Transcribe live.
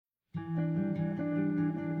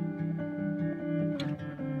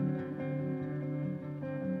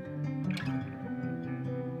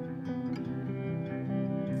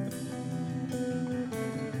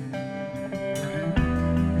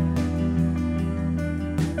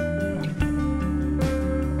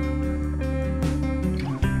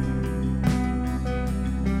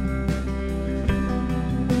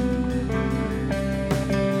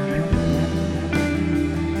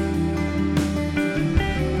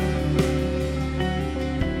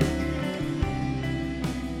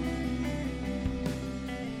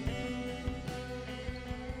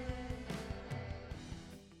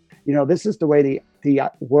This is the way the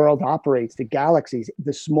world operates, the galaxies,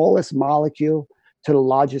 the smallest molecule to the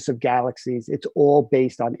largest of galaxies. It's all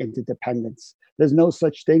based on interdependence. There's no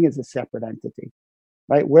such thing as a separate entity,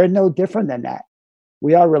 right? We're no different than that.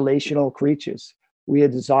 We are relational creatures. We are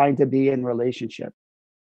designed to be in relationship.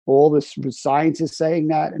 All the science is saying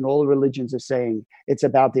that, and all the religions are saying it's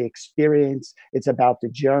about the experience, it's about the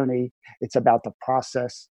journey, it's about the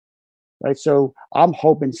process, right? So I'm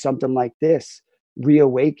hoping something like this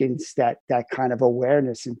reawakens that kind of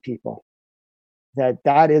awareness in people,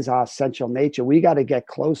 that is our essential nature. We got to get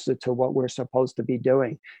closer to what we're supposed to be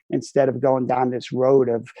doing instead of going down this road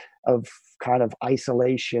of kind of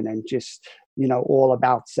isolation and just all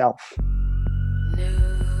about self.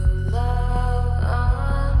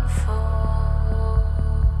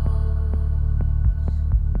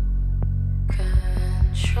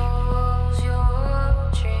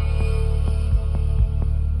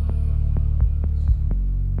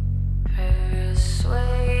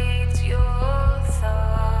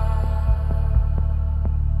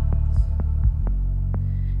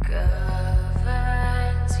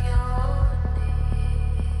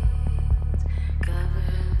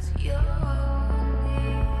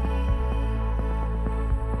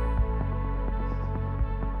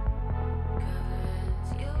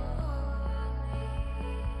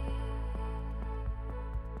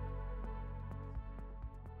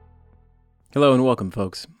 Hello and welcome,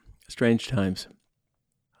 folks. Strange times,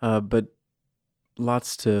 but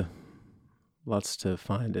lots to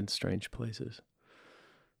find in strange places.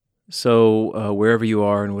 So wherever you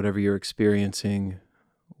are and whatever you're experiencing,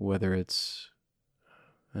 whether it's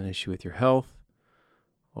an issue with your health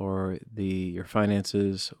or your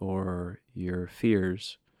finances or your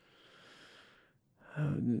fears,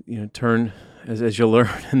 turn, as you'll learn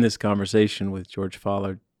in this conversation with George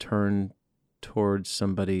Faller, turn towards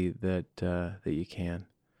somebody that you can.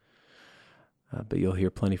 But you'll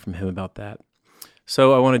hear plenty from him about that.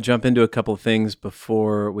 So I want to jump into a couple of things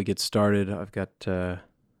before we get started. I've got a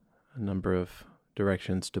number of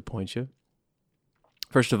directions to point you.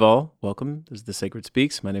 First of all, welcome. This is The Sacred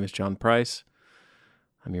Speaks. My name is John Price.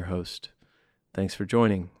 I'm your host. Thanks for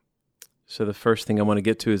joining. So the first thing I want to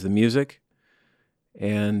get to is the music.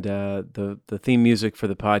 And the theme music for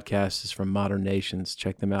the podcast is from Modern Nations.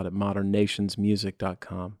 Check them out at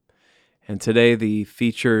modernnationsmusic.com. And today the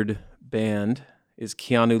featured band is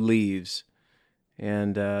Keanu Leaves,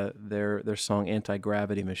 and their song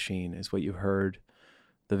Anti-Gravity Machine is what you heard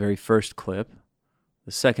the very first clip.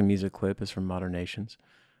 The second music clip is from Modern Nations.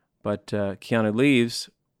 But Keanu Leaves,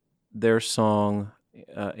 their song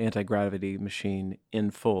Anti-Gravity Machine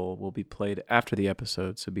in full will be played after the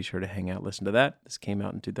episode, so be sure to hang out, listen to that. This came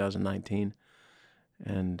out in 2019,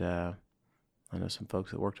 and I know some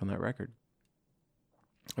folks that worked on that record.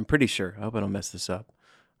 I'm pretty sure, I hope I don't mess this up,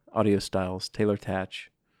 Audio Styles, Taylor Tatch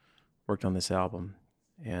worked on this album,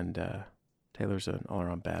 and Taylor's an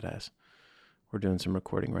all-around badass. We're doing some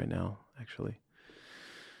recording right now, actually.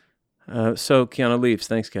 So Keanu Leaves,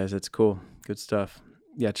 thanks guys, that's cool, good stuff.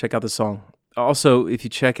 Yeah, check out the song. Also, if you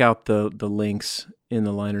check out the links in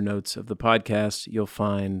the liner notes of the podcast, you'll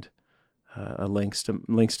find links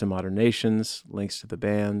to Modern Nations, links to the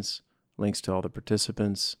bands, links to all the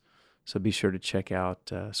participants. So be sure to check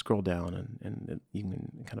out, scroll down, and you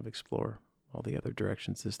can kind of explore all the other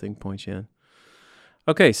directions this thing points you in.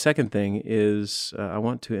 Okay, second thing is I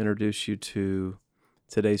want to introduce you to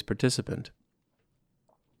today's participant.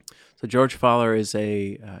 So George Faller is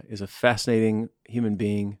a fascinating human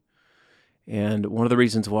being. And one of the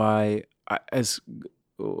reasons why, as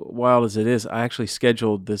wild as it is, I actually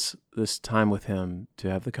scheduled this time with him to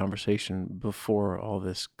have the conversation before all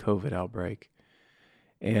this COVID outbreak.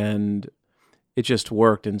 And it just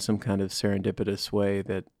worked in some kind of serendipitous way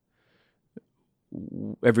that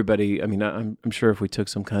everybody, I'm sure if we took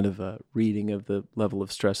some kind of a reading of the level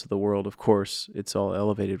of stress of the world, of course, it's all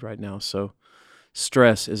elevated right now. So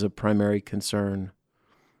stress is a primary concern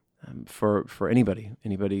for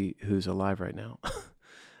anybody who's alive right now.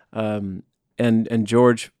 And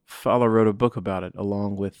George Faller wrote a book about it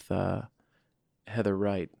along with Heather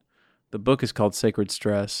Wright. The book is called Sacred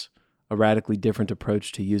Stress, A Radically Different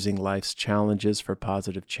Approach to Using Life's Challenges for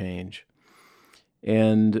Positive Change.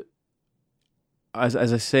 And as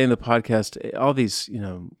I say in the podcast, all these,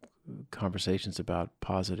 conversations about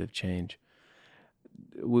positive change,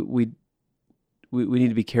 we need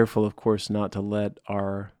to be careful, of course, not to let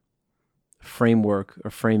our framework or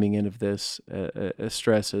framing in of this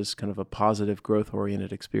stress as kind of a positive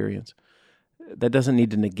growth-oriented experience. That doesn't need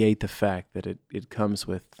to negate the fact that it comes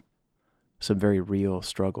with some very real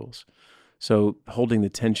struggles. So holding the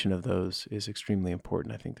tension of those is extremely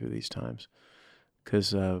important, I think, through these times.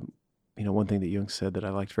 Because one thing that Jung said that I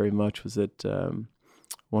liked very much was that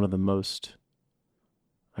one of the most,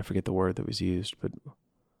 I forget the word that was used, but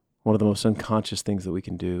one of the most unconscious things that we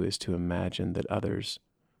can do is to imagine that others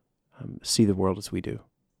see the world as we do,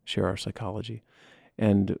 share our psychology.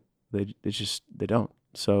 And they don't.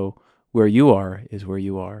 So where you are is where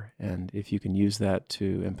you are. And if you can use that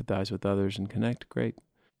to empathize with others and connect, great.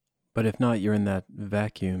 But if not, you're in that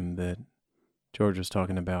vacuum that George was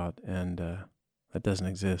talking about, and that doesn't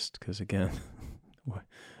exist because, again,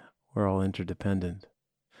 we're all interdependent.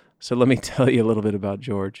 So let me tell you a little bit about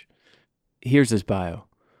George. Here's his bio.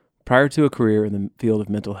 Prior to a career in the field of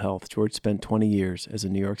mental health, George spent 20 years as a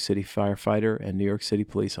New York City firefighter and New York City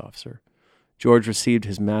police officer. George received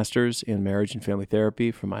his master's in marriage and family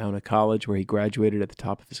therapy from Iona College, where he graduated at the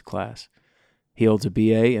top of his class. He holds a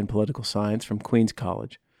BA in political science from Queens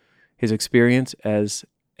College. His experience as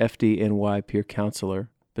FDNY peer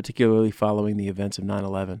counselor, particularly following the events of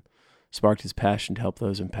 9/11, sparked his passion to help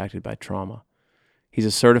those impacted by trauma. He's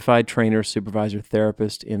a certified trainer, supervisor,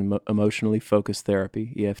 therapist in emotionally focused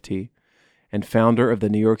therapy, EFT, and founder of the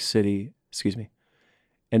New York Center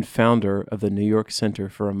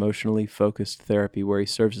for Emotionally Focused Therapy, where he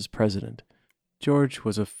serves as president. George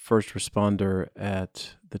was a first responder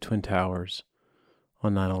at the Twin Towers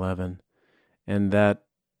on 9/11, and that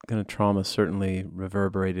kind of trauma certainly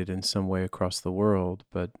reverberated in some way across the world,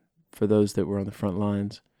 but for those that were on the front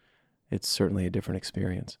lines, it's certainly a different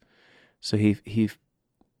experience. So he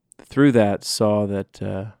through that saw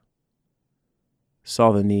the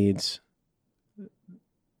needs,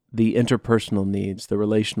 the interpersonal needs, the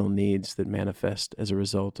relational needs that manifest as a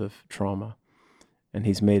result of trauma, and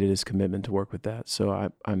he's made it his commitment to work with that.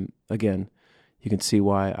 So I'm again, you can see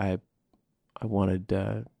why I wanted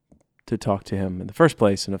to talk to him in the first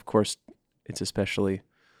place, and of course, it's especially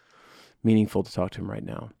meaningful to talk to him right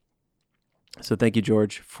now. So thank you,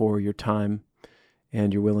 George, for your time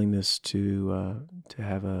and your willingness to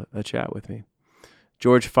have a chat with me.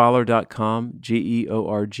 GeorgeFaller.com,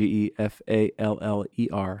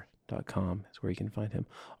 GeorgeFaller.com is where you can find him.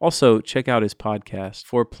 Also, check out his podcast,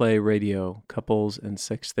 Foreplay Radio, Couples and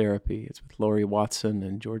Sex Therapy. It's with Lori Watson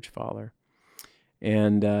and George Faller.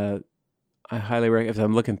 And I highly recommend, as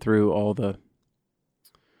I'm looking through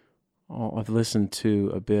I've listened to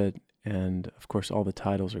a bit, and of course all the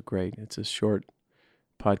titles are great. It's a short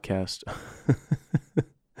podcast,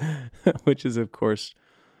 which is of course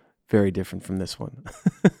very different from this one.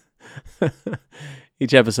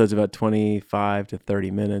 Each episode's about 25 to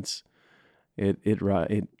 30 minutes. It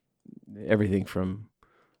everything from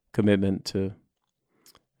commitment to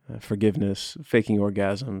forgiveness, faking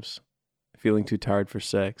orgasms, feeling too tired for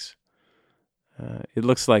sex. It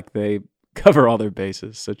looks like they cover all their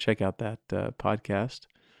bases. So check out that podcast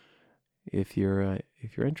if you're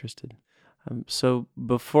interested. So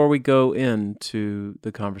before we go into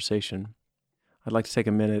the conversation, I'd like to take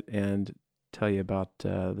a minute and tell you about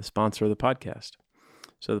the sponsor of the podcast.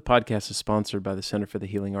 So the podcast is sponsored by the Center for the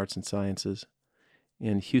Healing Arts and Sciences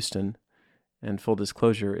in Houston. And full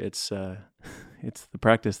disclosure, it's the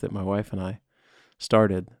practice that my wife and I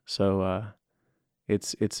started. So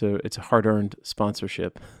it's a hard-earned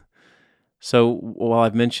sponsorship. So while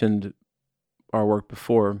I've mentioned our work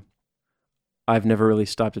before, I've never really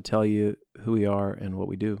stopped to tell you who we are and what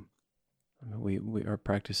we do. Our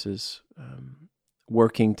practice is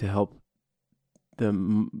working to help the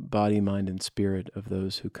body, mind, and spirit of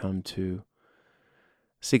those who come to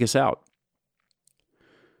seek us out.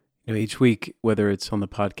 Each week, whether it's on the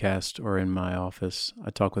podcast or in my office,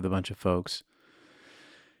 I talk with a bunch of folks.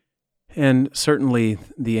 And certainly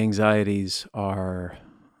the anxieties are,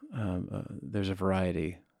 there's a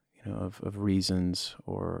variety, of reasons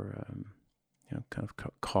or, kind of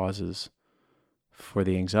causes for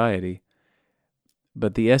the anxiety.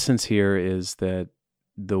 But the essence here is that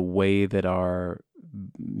the way that our,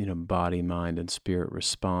 body, mind, and spirit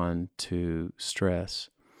respond to stress,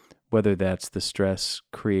 whether that's the stress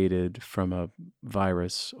created from a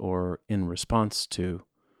virus or in response to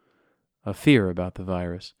a fear about the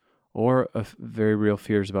virus or very real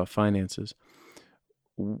fears about finances,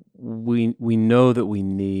 we know that we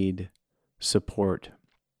need support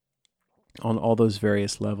on all those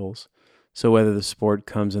various levels. So whether the support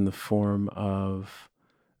comes in the form of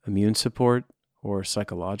immune support or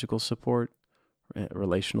psychological support,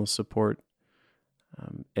 relational support,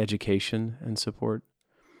 education and support,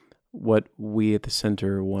 what we at the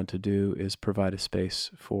center want to do is provide a space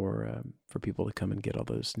for people to come and get all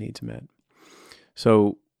those needs met.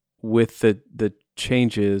 So with the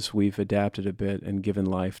changes, we've adapted a bit and given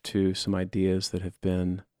life to some ideas that have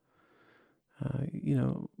been,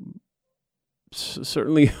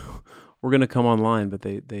 certainly We're going to come online, but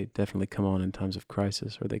they definitely come on in times of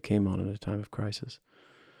crisis, or they came on in a time of crisis.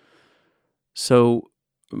 So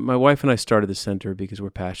my wife and I started the center because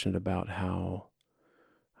we're passionate about how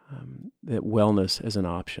that wellness is an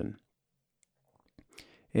option.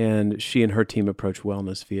 And she and her team approach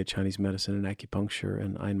wellness via Chinese medicine and acupuncture,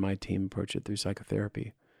 and I and my team approach it through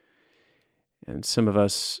psychotherapy. And some of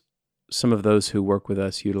those who work with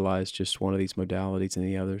us utilize just one of these modalities, and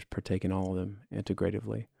the others partake in all of them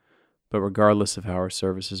integratively. But regardless of how our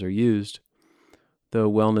services are used, the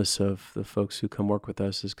wellness of the folks who come work with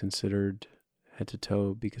us is considered head to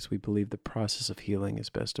toe, because we believe the process of healing is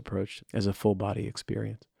best approached as a full body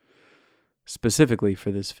experience. Specifically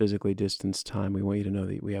for this physically distanced time, we want you to know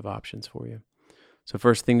that we have options for you. So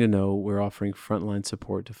first thing to know, we're offering frontline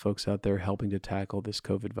support to folks out there helping to tackle this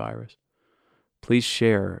COVID virus. Please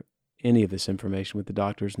share any of this information with the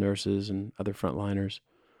doctors, nurses, and other frontliners.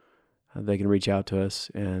 They can reach out to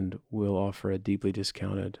us, and we'll offer a deeply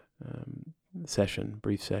discounted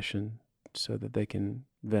brief session, so that they can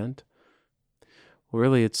vent. Well,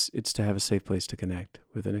 really, it's to have a safe place to connect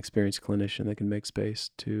with an experienced clinician that can make space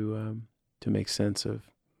to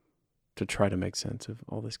try to make sense of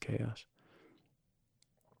all this chaos.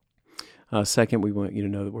 Second, we want you to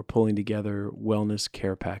know that we're pulling together wellness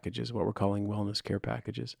care packages, what we're calling wellness care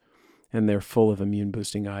packages. And they're full of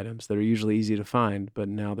immune-boosting items that are usually easy to find, but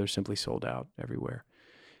now they're simply sold out everywhere.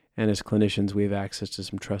 And as clinicians, we have access to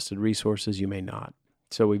some trusted resources you may not.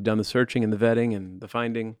 So we've done the searching and the vetting and the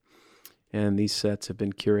finding, and these sets have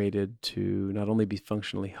been curated to not only be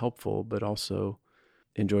functionally helpful, but also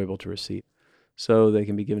enjoyable to receive. So they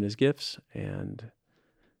can be given as gifts, and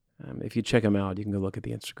if you check them out, you can go look at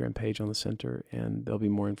the Instagram page on the center, and there'll be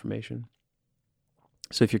more information.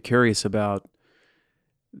 So if you're curious about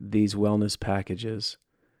these wellness packages,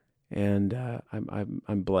 and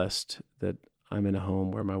I'm blessed that I'm in a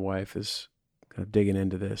home where my wife is kind of digging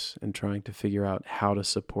into this and trying to figure out how to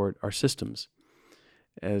support our systems,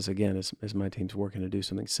 as my team's working to do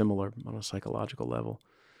something similar on a psychological level.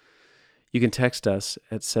 You can text us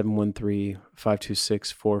at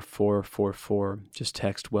 713-526-4444. Just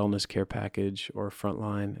text wellness care package or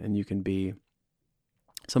frontline, and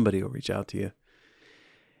somebody will reach out to you,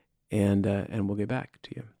 and we'll get back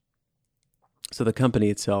to you. So the company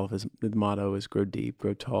itself, the motto is grow deep,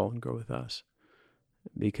 grow tall, and grow with us,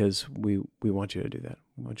 because we want you to do that.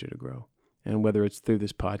 We want you to grow. And whether it's through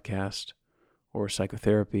this podcast or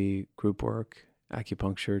psychotherapy, group work,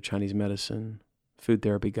 acupuncture, Chinese medicine, food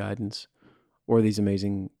therapy guidance, or these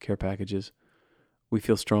amazing care packages, we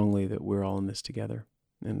feel strongly that we're all in this together,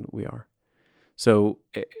 and we are. So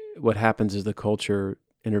what happens is the culture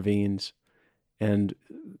intervenes and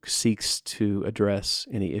seeks to address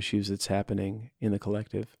any issues that's happening in the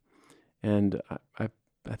collective. And I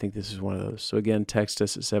think this is one of those. So again, text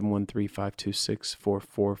us at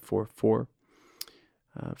 713-526-4444.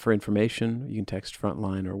 For information, you can text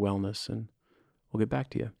Frontline or Wellness, and we'll get back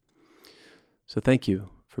to you. So thank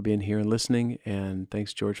you for being here and listening, and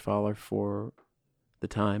thanks, George Fowler, for the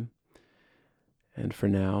time. And for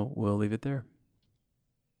now, we'll leave it there.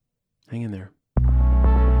 Hang in there.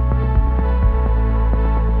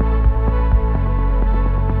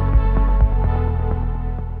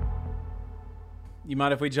 You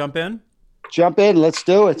mind if we jump in? Jump in. Let's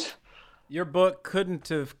do it. Your book couldn't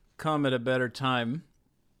have come at a better time.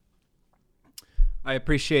 I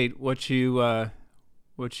appreciate what you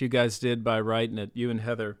guys did by writing it, you and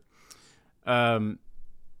Heather.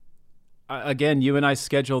 Again, you and I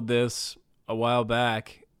scheduled this a while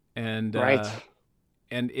back, and right.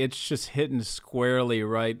 And it's just hitting squarely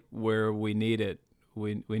right where we need it.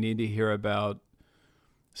 We need to hear about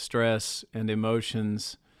stress and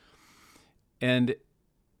emotions. And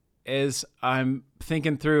as I'm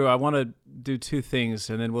thinking through, I want to do two things,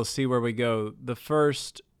 and then we'll see where we go. The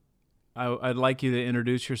first, I'd like you to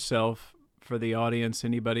introduce yourself for the audience,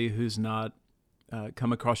 anybody who's not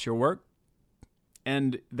come across your work.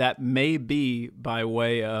 And that may be by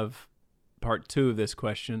way of part two of this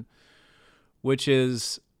question, which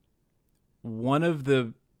is one of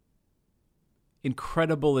the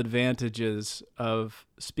incredible advantages of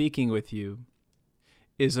speaking with you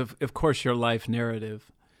is, of course, your life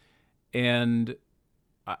narrative. And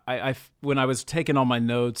I when I was taking all my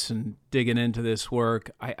notes and digging into this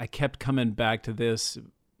work, I kept coming back to this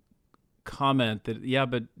comment that, yeah,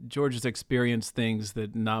 but George has experienced things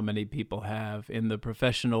that not many people have in the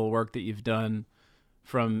professional work that you've done,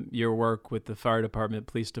 from your work with the fire department,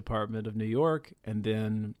 police department of New York, and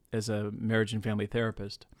then as a marriage and family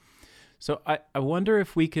therapist. So I wonder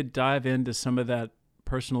if we could dive into some of that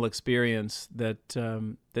personal experience that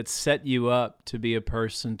set you up to be a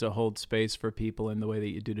person to hold space for people in the way that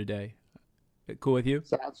you do today. Cool with you?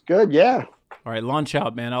 Sounds good. Yeah. All right, launch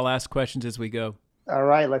out, man. I'll ask questions as we go. All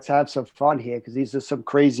right. Let's have some fun here because these are some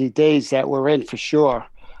crazy days that we're in for sure.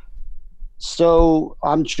 So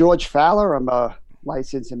I'm George Fowler. I'm a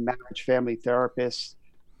licensed and marriage family therapist.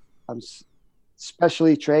 I'm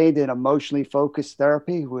specially trained in emotionally focused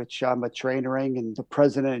therapy, which I'm a trainer in and the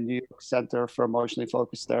president of New York Center for Emotionally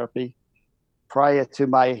Focused Therapy. Prior to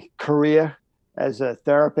my career as a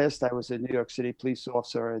therapist, I was a New York City police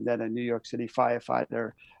officer and then a New York City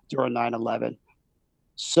firefighter during 9/11.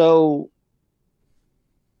 So,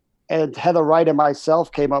 and Heather Wright and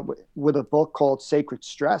myself came up with a book called Sacred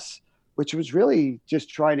Stress, which was really just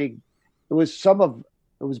trying to, it was some of,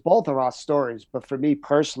 it was both of our stories, but for me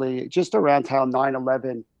personally, just around how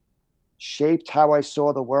 9/11 shaped how I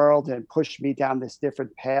saw the world and pushed me down this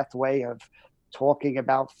different pathway of talking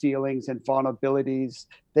about feelings and vulnerabilities,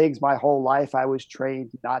 things my whole life I was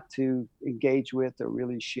trained not to engage with or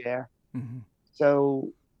really share. Mm-hmm.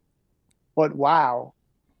 So, but wow,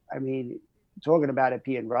 I mean, talking about it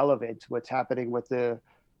being relevant, what's happening with the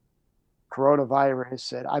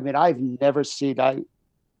coronavirus, and I mean, I've never seen.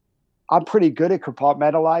 I'm pretty good at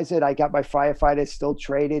compartmentalize it. I got my firefighters still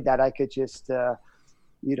trained that I could just,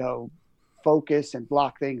 you know, focus and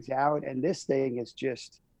block things out. And this thing is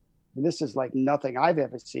just, and this is like nothing I've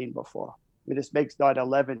ever seen before. I mean, this makes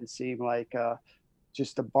 9/11 seem like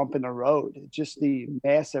just a bump in the road. Just the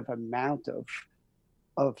massive amount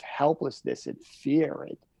of helplessness and fear,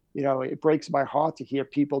 and it breaks my heart to hear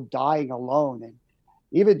people dying alone. And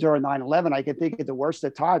even during 9/11, I could think at the worst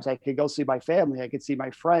of times, I could go see my family, I could see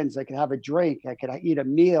my friends, I could have a drink, I could eat a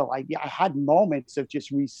meal. I had moments of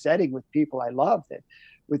just resetting with people I loved, and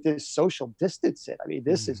with this social distancing. I mean,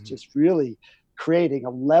 this is Mm-hmm. just really creating a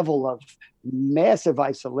level of massive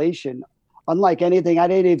isolation, unlike anything I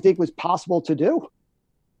didn't even think was possible to do.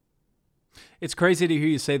 It's crazy to hear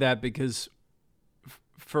you say that because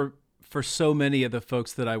for so many of the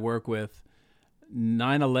folks that I work with,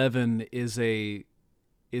 9/11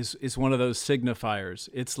 is one of those signifiers.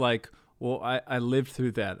 It's like, well, I lived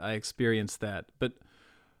through that. I experienced that. But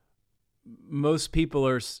most people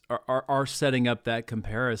are setting up that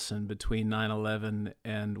comparison between 9/11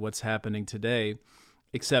 and what's happening today,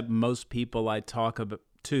 except most people I talk about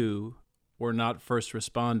to were not first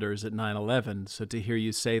responders at 9/11. So to hear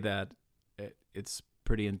you say that, it's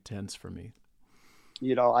pretty intense for me.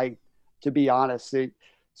 To be honest,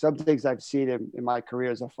 some things I've seen in my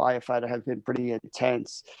career as a firefighter have been pretty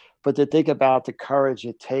intense. But to think about the courage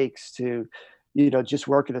it takes to, just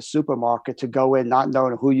work in a supermarket, to go in not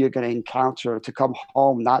knowing who you're going to encounter, to come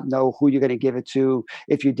home not know who you're going to give it to,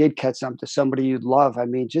 if you did catch something, to somebody you love. I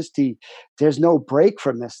mean, there's no break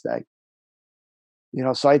from this thing.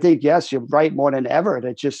 So I think, yes, you're right more than ever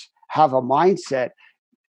to just have a mindset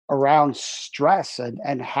around stress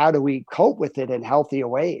and how do we cope with it in healthier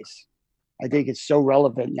ways. I think it's so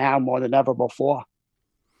relevant now more than ever before.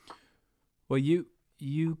 Well, you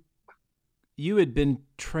you had been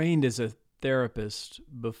trained as a therapist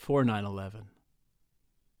before 9/11.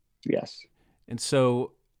 Yes. And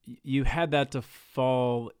so you had that to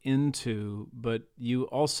fall into, but you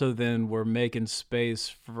also then were making space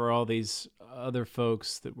for all these other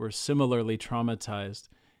folks that were similarly traumatized.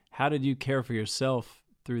 How did you care for yourself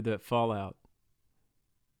through that fallout?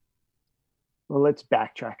 Well, let's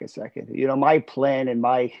backtrack a second. My plan and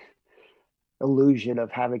my illusion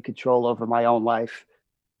of having control over my own life,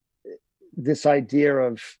 this idea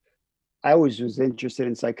of, I always was interested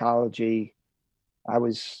in psychology. I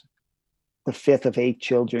was the fifth of eight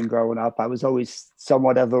children growing up. I was always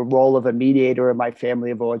somewhat of a role of a mediator in my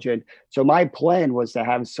family of origin. So my plan was to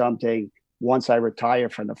have something once I retire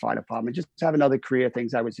from the fire department, just have another career,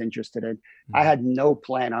 things I was interested in. I Mm-hmm. had no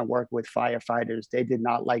plan on working with firefighters. They did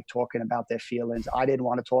not like talking about their feelings. I didn't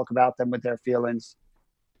want to talk about them with their feelings.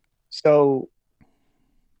 So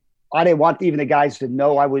I didn't want even the guys to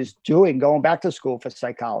know I was going back to school for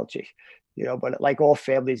psychology, but like all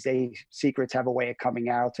families, secrets have a way of coming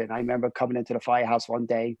out. And I remember coming into the firehouse one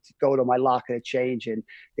day to go to my locker to change, and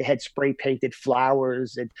they had spray painted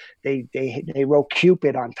flowers, and they wrote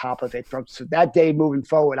Cupid on top of it. So that day moving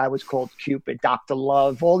forward, I was called Cupid, Dr.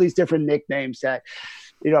 Love, all these different nicknames that,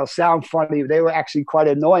 sound funny. They were actually quite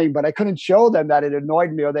annoying, but I couldn't show them that it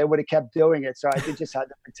annoyed me or they would have kept doing it. So I just had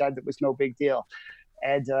to pretend it was no big deal.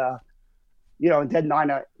 And, and then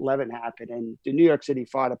 9/11 happened, and the New York City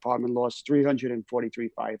Fire Department lost 343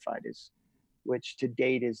 firefighters, which to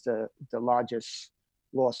date is the largest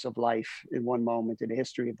loss of life in one moment in the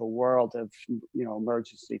history of the world of,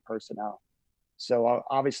 emergency personnel. So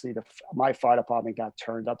obviously, my fire department got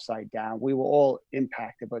turned upside down. We were all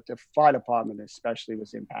impacted, but the fire department especially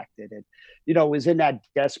was impacted. And it was in that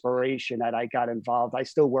desperation that I got involved. I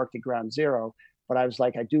still worked at Ground Zero, but I was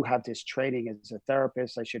like, I do have this training as a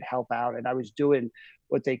therapist. I should help out. And I was doing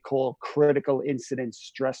what they call critical incident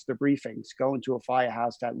stress debriefings, going to a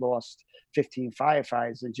firehouse that lost 15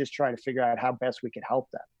 firefighters and just trying to figure out how best we could help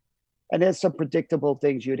them. And there's some predictable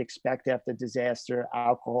things you'd expect after disaster: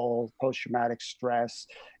 alcohol, post-traumatic stress,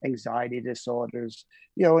 anxiety disorders.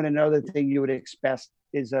 And another thing you would expect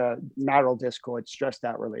is a marital discord, stressed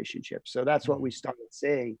out relationships. So that's what we started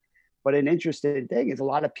seeing. But an interesting thing is a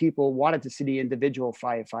lot of people wanted to see the individual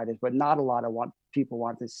firefighters, but not a lot of people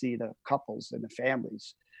want to see the couples and the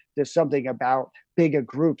families. There's something about bigger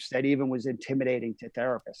groups that even was intimidating to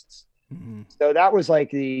therapists. Mm-hmm. So that was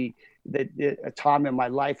like a time in my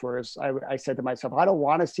life where I said to myself, I don't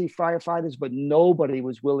want to see firefighters, but nobody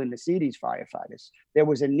was willing to see these firefighters. There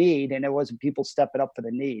was a need, and there wasn't people stepping up for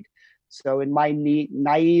the need. So in my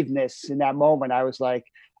naiveness in that moment, I was like,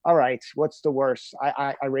 all right, what's the worst?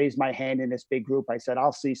 I raised my hand in this big group. I said,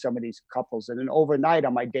 I'll see some of these couples. And then overnight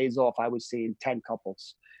on my days off, I was seeing 10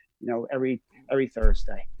 couples, every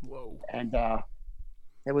Thursday. Whoa. And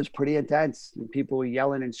it was pretty intense. And people were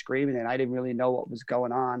yelling and screaming, and I didn't really know what was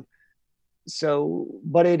going on. So,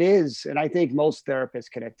 but it is, and I think most therapists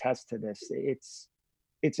can attest to this.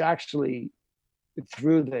 It's actually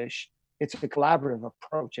through it's a collaborative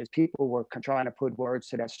approach. As people were trying to put words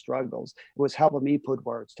to their struggles, it was helping me put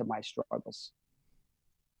words to my struggles.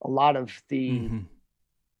 A lot of the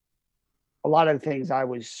things I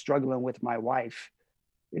was struggling with my wife,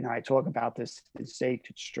 I talk about this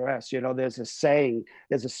sacred stress. There's a saying,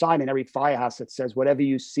 there's a sign in every firehouse that says, whatever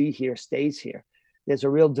you see here stays here. There's a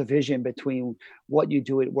real division between what you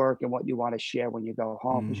do at work and what you want to share when you go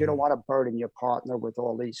home, because you don't want to burden your partner with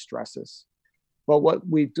all these stresses. But what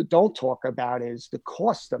we don't talk about is the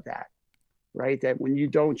cost of that, right? That when you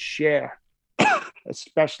don't share,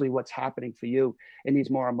 especially what's happening for you in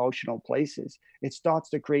these more emotional places, it starts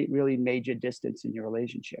to create really major distance in your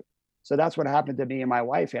relationship. So that's what happened to me and my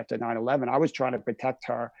wife after 9/11. I was trying to protect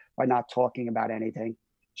her by not talking about anything.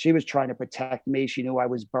 She was trying to protect me. She knew I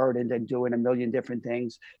was burdened and doing a million different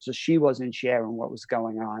things. So she wasn't sharing what was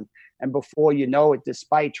going on. And before you know it,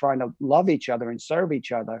 despite trying to love each other and serve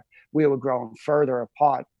each other, we were growing further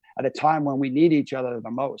apart at a time when we need each other the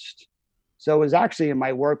most. So it was actually in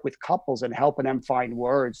my work with couples and helping them find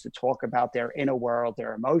words to talk about their inner world,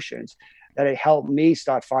 their emotions, that it helped me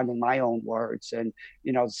start finding my own words and,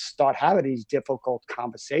 start having these difficult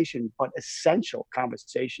conversations, but essential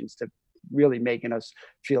conversations to really making us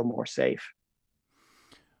feel more safe.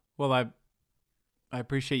 Well, I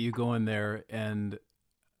appreciate you going there, and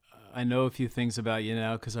I know a few things about you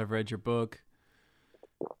now because I've read your book.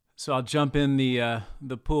 So I'll jump in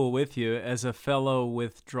the pool with you as a fellow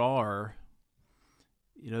withdrawer.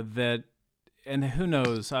 That, and who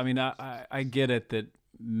knows? I mean, I get it that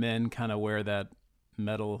men kind of wear that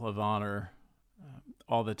Medal of Honor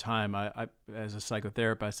all the time. I as a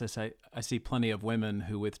psychotherapist, I see plenty of women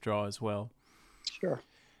who withdraw as well. Sure.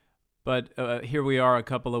 But here we are, a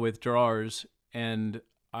couple of withdrawers, and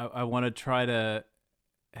I want to try to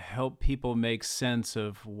help people make sense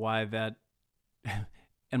of why that,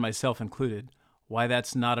 and myself included, why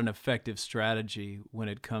that's not an effective strategy when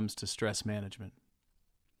it comes to stress management.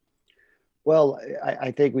 Well, I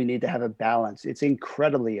think we need to have a balance. It's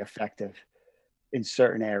incredibly effective in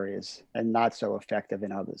certain areas and not so effective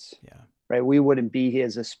in others. Yeah. Right. We wouldn't be here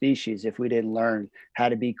as a species if we didn't learn how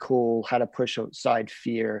to be cool, how to push aside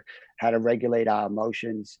fear, how to regulate our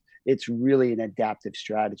emotions. It's really an adaptive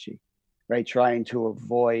strategy, right? Trying to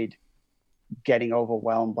avoid getting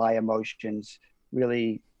overwhelmed by emotions,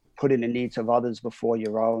 really putting the needs of others before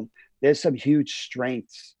your own. There's some huge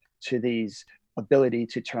strengths to these ability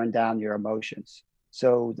to turn down your emotions.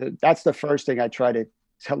 So that's the first thing I try to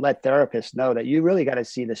let therapists know, that you really got to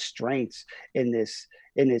see the strengths in this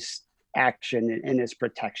action, in this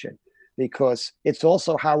protection, because it's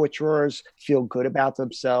also how withdrawers feel good about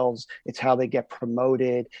themselves. It's how they get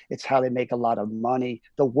promoted. It's how they make a lot of money.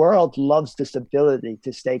 The world loves this ability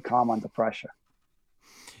to stay calm under pressure.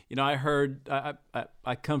 I heard,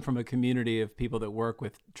 I come from a community of people that work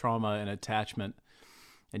with trauma and attachment.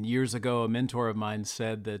 And years ago, a mentor of mine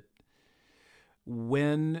said that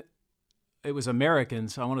when it was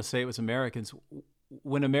Americans, I want to say it was Americans,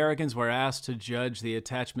 when Americans were asked to judge the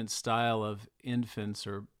attachment style of infants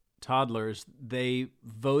or toddlers, they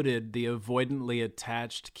voted the avoidantly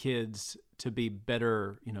attached kids to be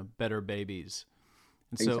better babies.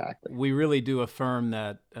 And so Exactly. we really do affirm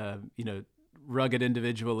that, rugged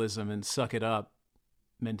individualism and suck it up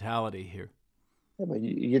mentality here. But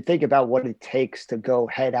you think about what it takes to go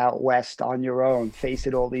head out west on your own,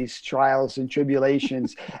 facing all these trials and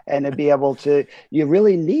tribulations, and to be able to, you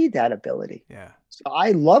really need that ability. Yeah. So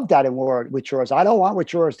I love that in withdrawers. I don't want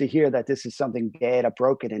withdrawers to hear that this is something bad or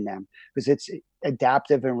broken in them, because it's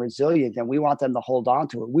adaptive and resilient, and we want them to hold on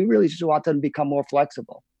to it. We really just want them to become more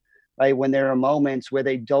flexible, right? When there are moments where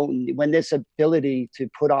they don't, when this ability to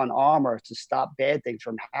put on armor to stop bad things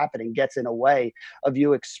from happening gets in a way of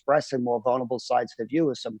you expressing more vulnerable sides of you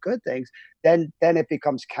with some good things, then it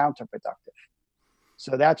becomes counterproductive.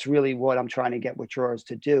 So that's really what I'm trying to get withdrawers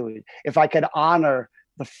to do. If I could honor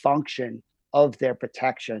the function of their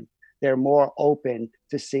protection, they're more open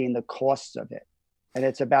to seeing the costs of it. And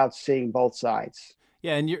it's about seeing both sides.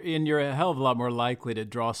 Yeah, and you're a hell of a lot more likely to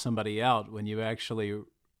draw somebody out when you actually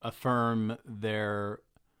affirm their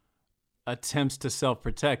attempts to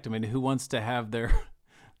self-protect. I mean, who wants to have their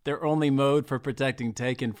only mode for protecting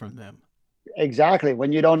taken from them? Exactly.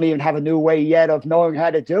 When you don't even have a new way yet of knowing how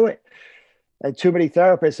to do it. And too many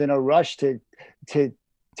therapists in a rush to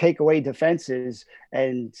take away defenses,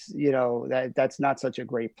 and that's not such a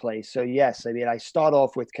great place. So yes, I mean, I start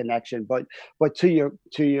off with connection, but to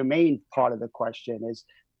your main part of the question is,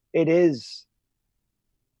 it is,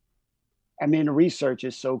 I mean, research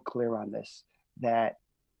is so clear on this, that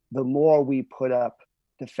the more we put up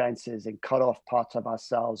defenses and cut off parts of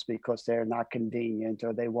ourselves because they're not convenient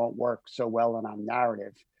or they won't work so well in our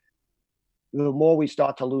narrative, the more we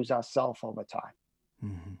start to lose ourselves over time.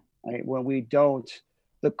 Mm-hmm. Right? When we don't,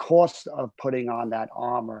 the cost of putting on that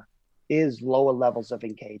armor is lower levels of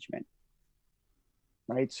engagement.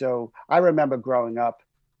 Right. So I remember growing up,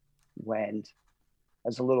 when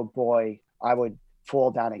as a little boy, I would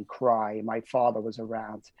fall down and cry, and my father was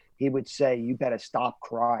around. He would say, "You better stop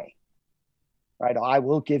crying." Right. I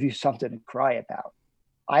will give you something to cry about.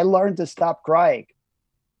 I learned to stop crying.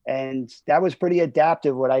 And that was pretty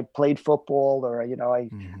adaptive when I played football, or,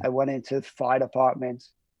 I went into fire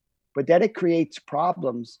departments. But then it creates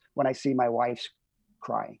problems when I see my wife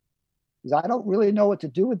crying, because I don't really know what to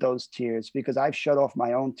do with those tears, because I've shut off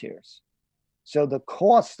my own tears. So the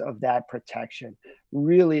cost of that protection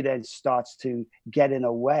really then starts to get in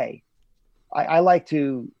a way. I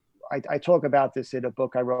talk about this in a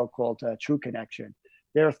book I wrote called True Connection.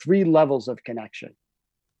 There are 3 levels of connection,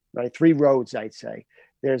 right? 3 roads, I'd say.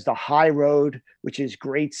 There's the high road, which is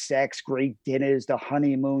great sex, great dinners, the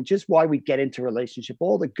honeymoon, just why we get into relationship,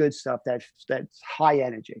 all the good stuff that's high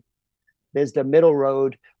energy. There's the middle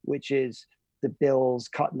road, which is the bills,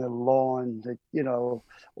 cutting the lawn,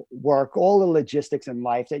 work, all the logistics in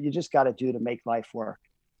life that you just got to do to make life work.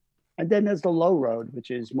 And then there's the low road,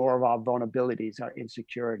 which is more of our vulnerabilities, our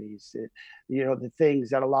insecurities, the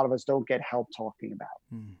things that a lot of us don't get help talking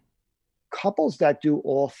about. Couples that do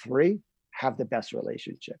all 3 have the best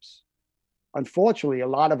relationships. Unfortunately, a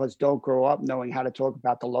lot of us don't grow up knowing how to talk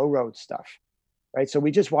about the low road stuff, right? So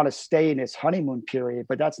we just want to stay in this honeymoon period,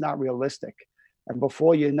 but that's not realistic. And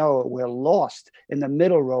before you know it, we're lost in the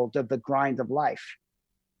middle road of the grind of life.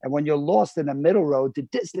 And when you're lost in the middle road, the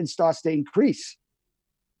distance starts to increase.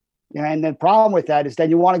 And the problem with that is then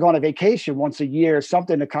you want to go on a vacation once a year or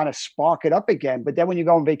something to kind of spark it up again. But then when you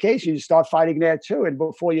go on vacation, you start fighting there too. And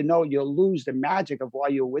before you know it, you'll lose the magic of why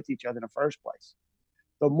you were with each other in the first place.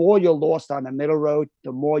 The more you're lost on the middle road,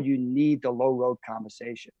 the more you need the low road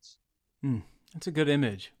conversations. That's a good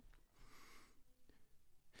image.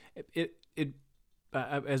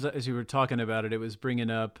 As you were talking about it, it was bringing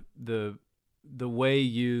up the way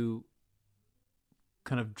you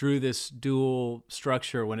kind of drew this dual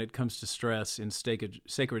structure when it comes to stress in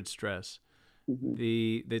sacred stress,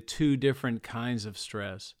 the 2 different kinds of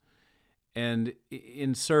stress, and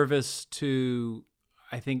in service to,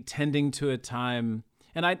 I think, tending to a time.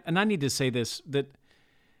 And I need to say this, that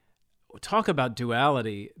talk about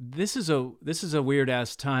duality. This is a weird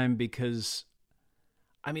ass time, because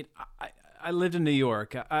I mean, I lived in New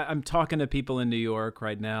York. I'm talking to people in New York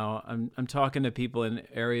right now. I'm talking to people in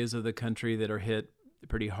areas of the country that are hit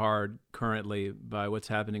pretty hard currently by what's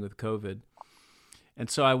happening with COVID. And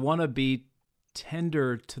so I want to be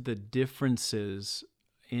tender to the differences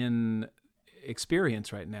in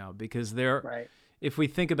experience right now, because if we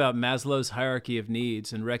think about Maslow's hierarchy of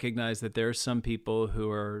needs and recognize that there are some people who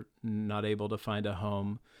are not able to find a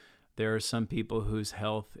home, there are some people whose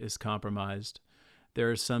health is compromised, there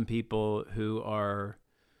are some people who are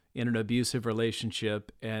in an abusive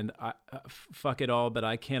relationship, and fuck it all, but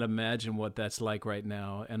I can't imagine what that's like right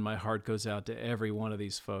now, and my heart goes out to every one of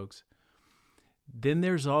these folks. Then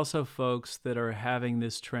there's also folks that are having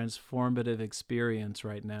this transformative experience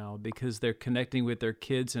right now because they're connecting with their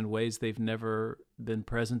kids in ways they've never been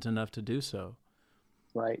present enough to do so.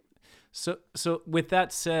 Right. So with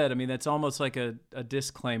that said, I mean, that's almost like a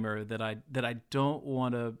disclaimer that I don't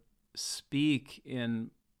want to speak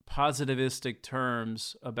in positivistic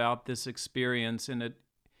terms about this experience in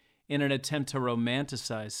an attempt to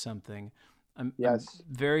romanticize something. I'm Yes.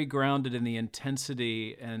 very grounded in the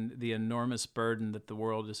intensity and the enormous burden that the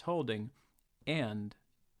world is holding, and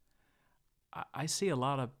I see a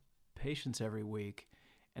lot of patients every week,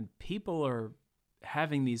 and people are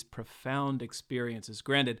having these profound experiences.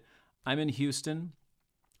 Granted, I'm in Houston,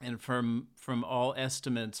 and from all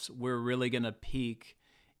estimates, we're really going to peak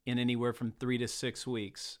in anywhere from 3 to 6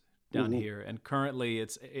 weeks down Hmm. here. And currently,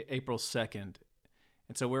 it's April 2nd,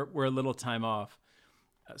 and so we're a little time off.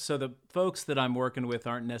 So the folks that I'm working with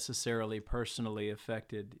aren't necessarily personally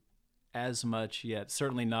affected as much yet.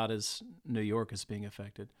 Certainly not as New York is being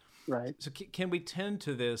affected. Right. So can we tend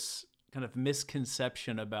to this kind of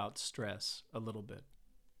misconception about stress a little bit?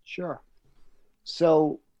 Sure.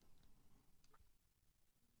 So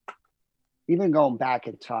even going back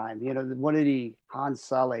in time, one of the Hans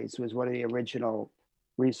Selye was one of the original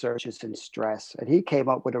researchers in stress, and he came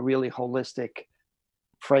up with a really holistic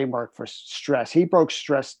framework for stress. He broke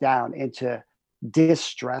stress down into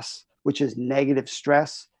distress, which is negative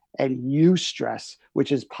stress, and eustress,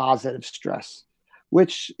 which is positive stress,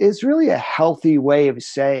 which is really a healthy way of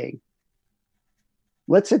saying,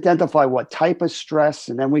 let's identify what type of stress,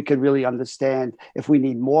 and then we could really understand if we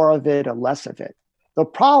need more of it or less of it. The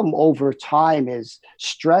problem over time is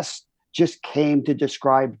stress just came to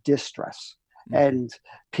describe distress. Mm-hmm. And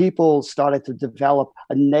people started to develop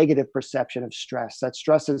a negative perception of stress, that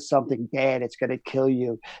stress is something bad, it's going to kill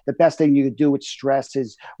you. The best thing you could do with stress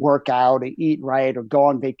is work out or eat right or go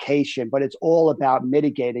on vacation, but it's all about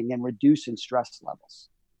mitigating and reducing stress levels.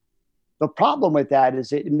 The problem with that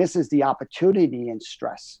is it misses the opportunity in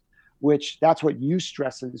stress, which that's what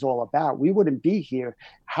eustress is all about. We wouldn't be here.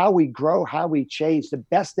 How we grow, how we change, the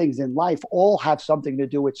best things in life all have something to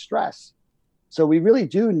do with stress. So we really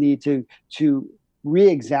do need to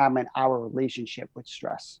re-examine our relationship with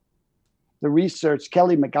stress. The research,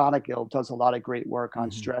 Kelly McGonigal does a lot of great work on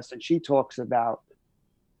Mm-hmm. stress, and she talks about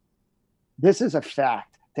this is a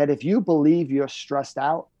fact that if you believe you're stressed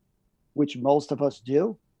out, which most of us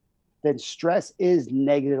do, then stress is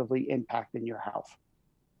negatively impacting your health.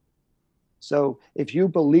 So if you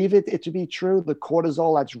believe it to be true, the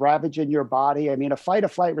cortisol that's ravaging your body, I mean, a fight or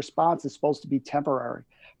flight response is supposed to be temporary,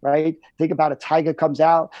 right? Think about a tiger comes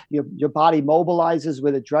out, your body mobilizes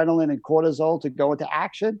with adrenaline and cortisol to go into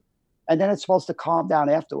action, and then it's supposed to calm down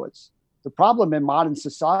afterwards. The problem in modern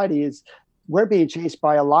society is we're being chased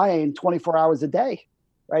by a lion 24 hours a day,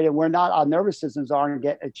 right? And we're not, our nervous systems aren't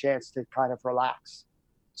getting a chance to kind of relax.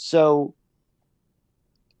 So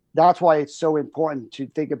that's why it's so important to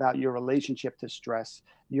think about your relationship to stress,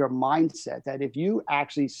 your mindset, that if you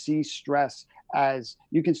actually see stress as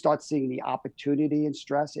you can start seeing the opportunity in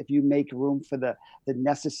stress, if you make room for the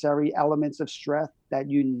necessary elements of stress that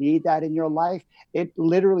you need that in your life, it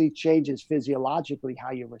literally changes physiologically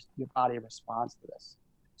how your body responds to this.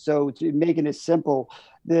 So to making it simple,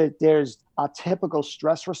 there's a typical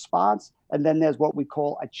stress response, and then there's what we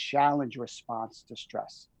call a challenge response to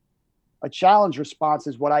stress. A challenge response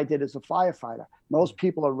is what I did as a firefighter. Most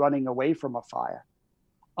people are running away from a fire.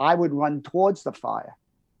 I would run towards the fire.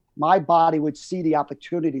 My body would see the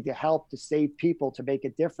opportunity to help, to save people, to make a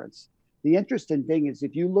difference. The interesting thing is,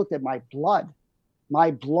 if you looked at my blood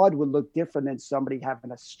would look different than somebody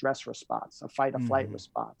having a stress response, a fight or flight Mm-hmm.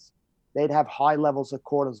 response. They'd have high levels of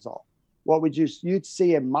cortisol. What would you'd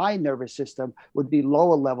see in my nervous system would be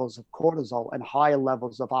lower levels of cortisol and higher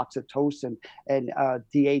levels of oxytocin and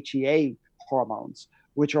DHEA hormones,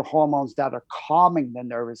 which are hormones that are calming the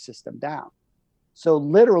nervous system down. So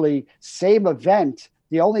literally, same event.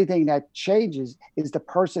 The only thing that changes is the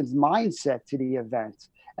person's mindset to the event.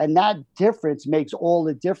 And that difference makes all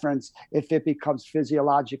the difference if it becomes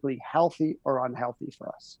physiologically healthy or unhealthy for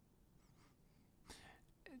us.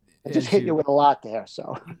 I just As hit you you with a lot there.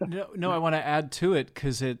 So, no, I want to add to it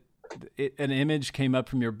because an image came up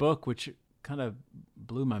from your book which kind of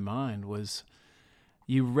blew my mind. Was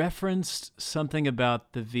you referenced something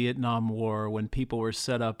about the Vietnam War when people were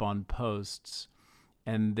set up on posts,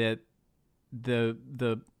 and that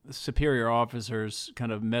the superior officers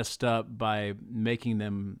kind of messed up by making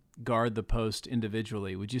them guard the post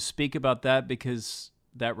individually. Would you speak about that, because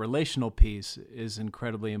that relational piece is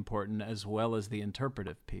incredibly important as well as the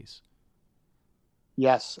interpretive piece?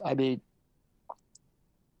 yes, I mean,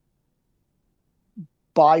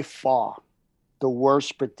 by far, the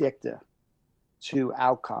worst predictor to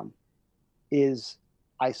outcome is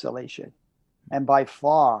isolation. And by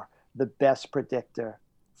far, the best predictor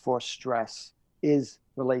for stress is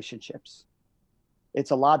relationships.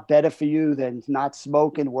 It's a lot better for you than not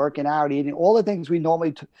smoking, working out, eating, all the things we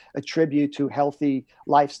normally attribute to healthy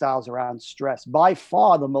lifestyles around stress. By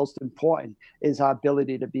far, the most important is our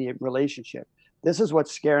ability to be in relationship. This is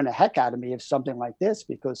what's scaring the heck out of me of something like this,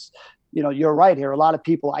 because, you're right here. A lot of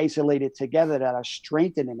people isolated together that are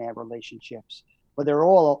strengthening their relationships. But there are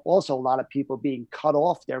also a lot of people being cut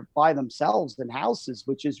off there by themselves in houses,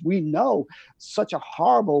 which is, we know, such a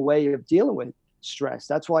horrible way of dealing with stress.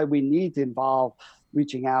 That's why we need to involve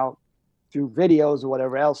reaching out through videos or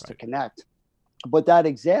whatever else to connect. But that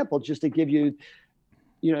example, just to give you,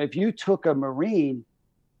 if you took a Marine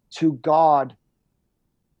to guard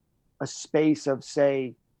a space of,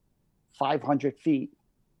 say, 500 feet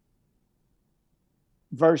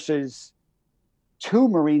versus two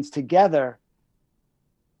Marines together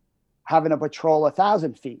having to patrol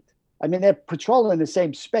 1,000 feet. I mean, they're patrolling the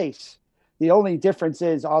same space. The only difference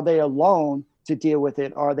is, are they alone to deal with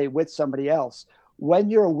it? Or are they with somebody else? When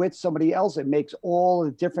you're with somebody else, it makes all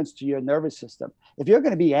the difference to your nervous system. If you're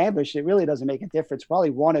going to be ambushed, it really doesn't make a difference. Probably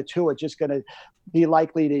one or two are just going to be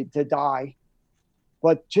likely to die.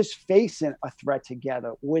 But just facing a threat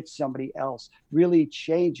together with somebody else really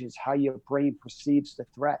changes how your brain perceives the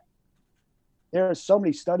threat. There are so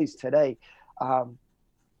many studies today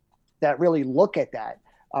that really look at that.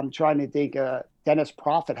 I'm trying to think, Dennis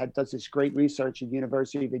Profit does this great research at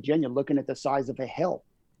University of Virginia looking at the size of a hill.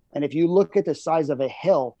 And if you look at the size of a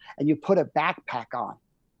hill and you put a backpack on,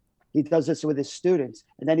 he does this with his students.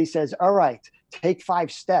 And then he says, all right, take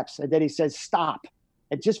 5 steps. And then he says, stop.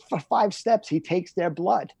 And just for 5 steps, he takes their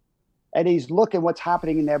blood. And he's looking what's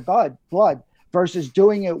happening in their blood versus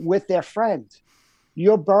doing it with their friends.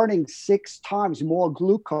 You're burning 6 times more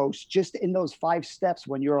glucose just in those 5 steps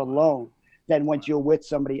when you're alone than when you're with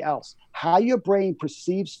somebody else. How your brain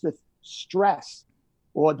perceives the stress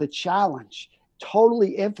or the challenge totally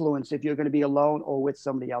influence if you're going to be alone or with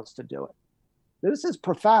somebody else to do it. This is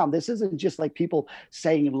profound. This isn't just like people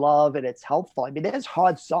saying love and it's helpful. I mean, there's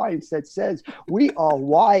hard science that says we are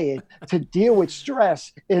wired to deal with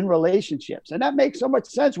stress in relationships. And that makes so much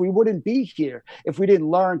sense. We wouldn't be here if we didn't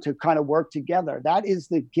learn to kind of work together. That is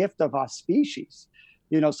the gift of our species.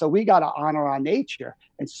 So we got to honor our nature.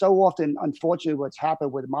 And so often, unfortunately, what's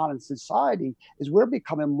happened with modern society is we're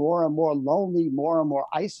becoming more and more lonely, more and more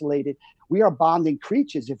isolated. We are bonding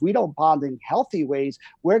creatures. If we don't bond in healthy ways,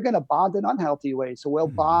 we're going to bond in unhealthy ways. So we'll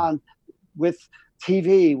bond with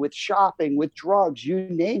TV, with shopping, with drugs, you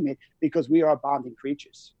name it, because we are bonding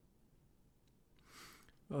creatures.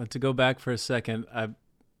 Well, to go back for a second, I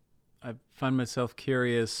find myself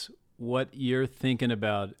curious what you're thinking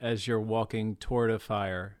about as you're walking toward a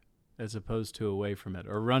fire as opposed to away from it,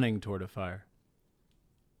 or running toward a fire.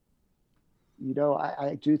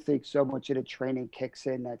 I do think so much of the training kicks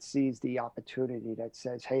in that sees the opportunity, that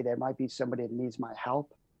says, hey, there might be somebody that needs my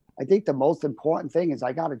help. I think the most important thing is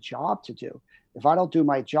I got a job to do. If I don't do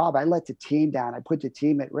my job, I let the team down. I put the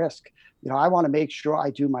team at risk. I want to make sure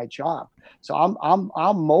I do my job. So I'm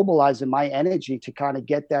mobilizing my energy to kind of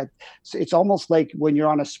get that. It's almost like when you're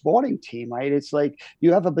on a sporting team, right? It's like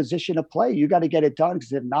you have a position to play. You got to get it done,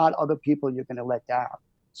 because if not, other people you're going to let down.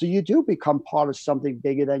 So you do become part of something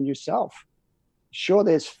bigger than yourself. Sure,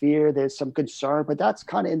 there's fear, there's some concern, but that's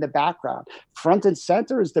kind of in the background. Front and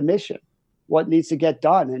center is the mission, what needs to get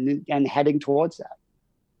done, and heading towards that.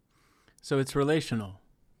 So it's relational.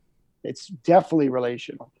 It's definitely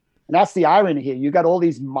relational. And that's the irony here. You got all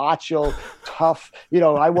these macho, tough,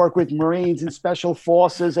 I work with Marines and special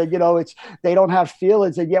forces, and, they don't have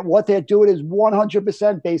feelings. And yet what they're doing is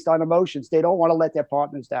 100% based on emotions. They don't want to let their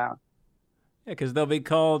partners down. Yeah, because they'll be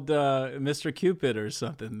called Mr. Cupid or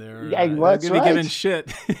something. They're going to be given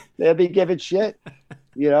shit. They'll be given shit,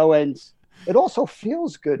 and it also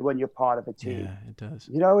feels good when you're part of a team. Yeah, it does.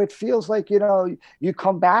 It feels like, you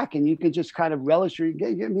come back and you can just kind of relish your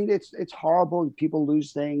game. I mean, it's horrible. People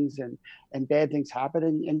lose things and bad things happen.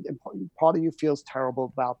 And part of you feels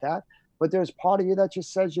terrible about that. But there's part of you that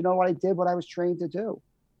just says, I did what I was trained to do.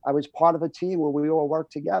 I was part of a team where we all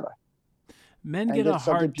work together. Men get a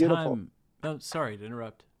hard time. Oh, sorry to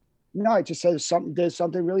interrupt. No, it just says there's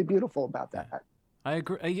something really beautiful about that. I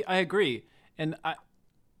agree. And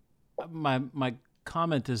my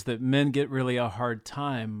comment is that men get really a hard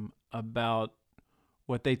time about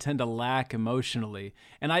what they tend to lack emotionally.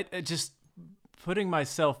 And I just putting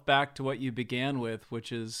myself back to what you began with,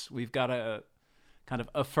 which is we've got to kind of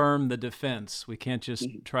affirm the defense. We can't just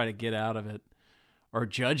try to get out of it or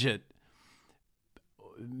judge it.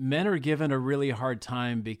 Men are given a really hard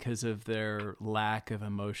time because of their lack of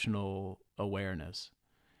emotional awareness,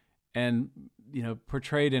 and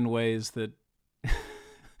portrayed in ways that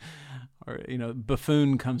or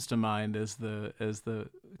buffoon comes to mind as the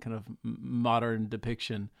kind of modern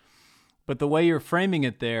depiction. But the way you're framing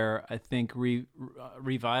it there, I think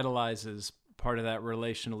revitalizes part of that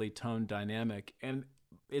relationally toned dynamic. And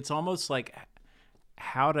it's almost like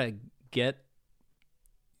how to get,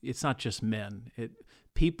 it's not just men,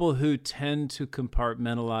 people who tend to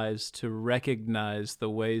compartmentalize, to recognize the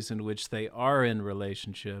ways in which they are in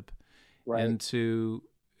relationship, right, and to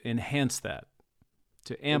enhance that,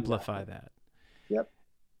 to amplify that. Yep.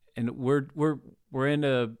 And we're in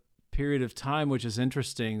a period of time which is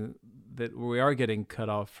interesting, that we are getting cut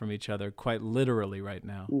off from each other quite literally right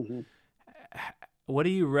now. Mm-hmm. What do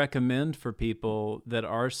you recommend for people that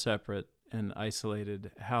are separate and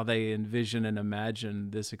isolated, how they envision and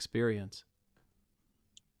imagine this experience?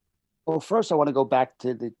 Well, first I want to go back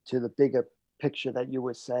to the bigger picture that you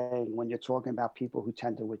were saying when you're talking about people who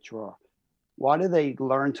tend to withdraw. Why do they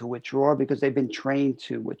learn to withdraw? Because they've been trained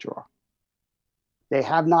to withdraw. They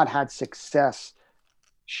have not had success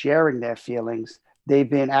sharing their feelings. They've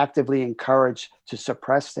been actively encouraged to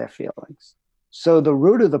suppress their feelings. So the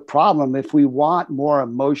root of the problem, if we want more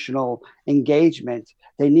emotional engagement,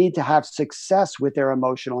 they need to have success with their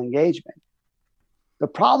emotional engagement. The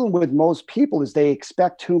problem with most people is they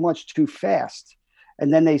expect too much too fast.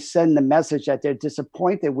 And then they send the message that they're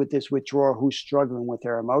disappointed with this withdrawer who's struggling with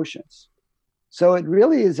their emotions. So it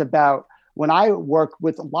really is about, when I work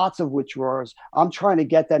with lots of withdrawers, I'm trying to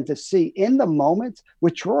get them to see in the moment,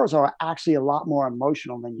 withdrawers are actually a lot more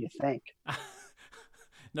emotional than you think.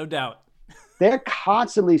 No doubt. They're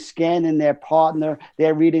constantly scanning their partner.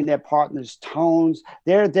 They're reading their partner's tones.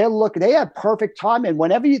 They're looking, they have perfect time. And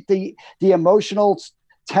whenever the emotional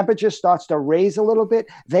temperature starts to raise a little bit,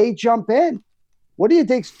 they jump in. What do you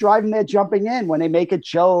think's driving their jumping in? When they make a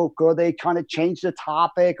joke or they kind of change the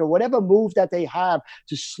topic or whatever move that they have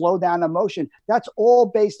to slow down emotion, that's all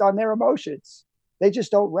based on their emotions. They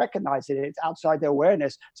just don't recognize it. It's outside their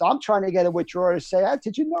awareness. So I'm trying to get a withdrawer to say,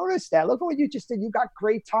 did you notice that? Look at what you just did. You got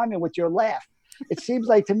great timing with your laugh. It seems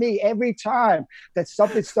like to me, every time that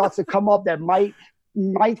something starts to come up that might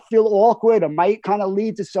feel awkward or might kind of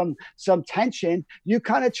lead to some tension, you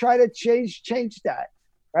kind of try to change that.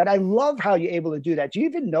 Right? I love how you're able to do that. Do you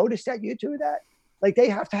even notice that you do that? Like, they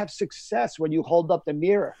have to have success when you hold up the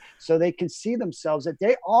mirror so they can see themselves that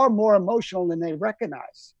they are more emotional than they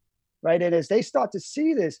recognize. Right? And as they start to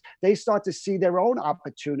see this, they start to see their own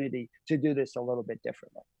opportunity to do this a little bit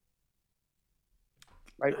differently.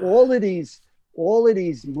 Right? All of these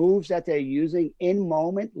moves that they're using in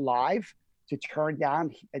moment live to turn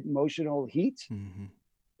down emotional heat, mm-hmm,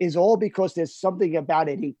 is all because there's something about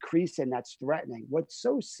it increasing that's threatening. What's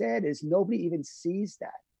so sad is nobody even sees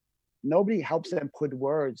that. Nobody helps them put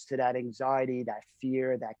words to that anxiety, that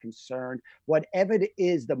fear, that concern, whatever it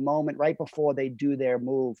is, the moment right before they do their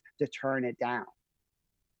move to turn it down.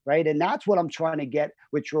 Right? And that's what I'm trying to get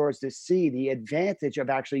withdrawers to see, the advantage of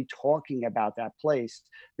actually talking about that place.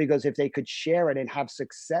 Because if they could share it and have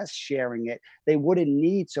success sharing it, they wouldn't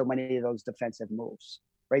need so many of those defensive moves.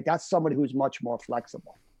 Right? That's somebody who's much more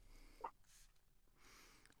flexible.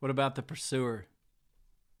 What about the pursuer?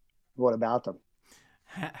 What about them?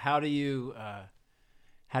 How do you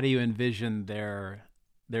envision their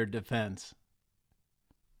defense?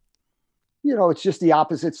 It's just the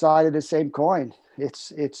opposite side of the same coin.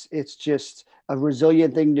 It's just a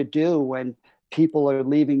resilient thing to do when people are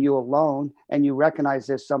leaving you alone and you recognize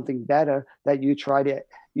there's something better, that you try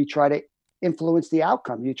to influence the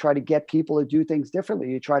outcome. You try to get people to do things differently.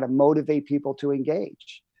 You try to motivate people to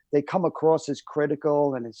engage. They come across as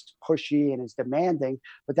critical and as pushy and as demanding,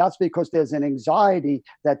 but that's because there's an anxiety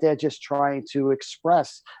that they're just trying to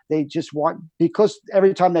express. They just want, because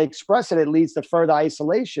every time they express it, it leads to further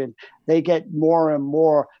isolation. They get more and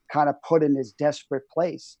more kind of put in this desperate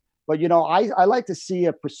place. But, I like to see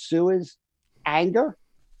a pursuer's anger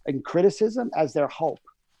and criticism as their hope.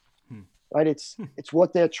 Right? It's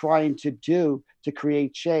what they're trying to do to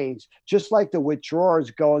create change. Just like the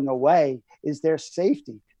withdrawers going away is their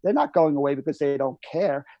safety. They're not going away because they don't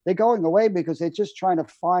care. They're going away because they're just trying to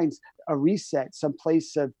find a reset, some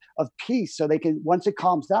place of peace, so they can, once it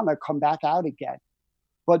calms down, they'll come back out again.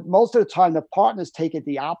 But most of the time, the partners take it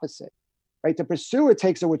the opposite. Right? The pursuer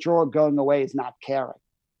takes a withdrawal going away is not caring.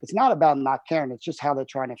 It's not about not caring. It's just how they're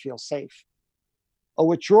trying to feel safe. A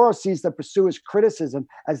withdrawer sees the pursuer's criticism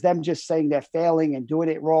as them just saying they're failing and doing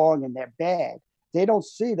it wrong and they're bad. They don't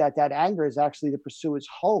see that anger is actually the pursuer's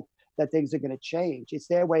hope that things are going to change. It's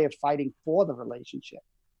their way of fighting for the relationship.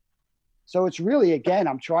 So it's really, again,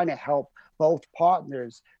 I'm trying to help both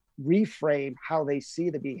partners reframe how they see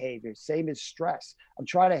the behavior. Same as stress. I'm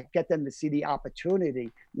trying to get them to see the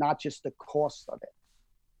opportunity, not just the cost of it.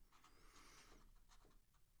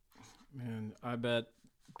 Man, I bet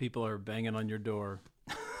people are banging on your door.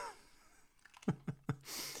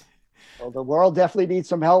 Well, the world definitely needs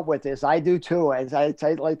some help with this. I do too. As I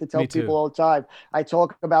like to tell Me too. people all the time, I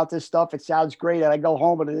talk about this stuff. It sounds great. And I go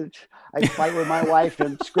home and I fight with my wife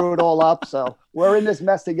and screw it all up. So we're in this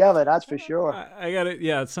mess together. That's for sure. I got it.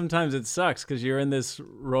 Yeah. Sometimes it sucks because you're in this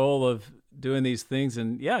role of doing these things,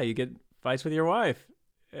 and yeah, you get fights with your wife.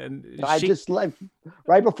 And I just like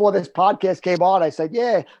right before this podcast came on, I said,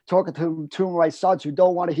 yeah, talking to two of my sons who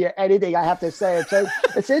don't want to hear anything I have to say.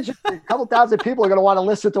 It's interesting. A couple thousand people are going to want to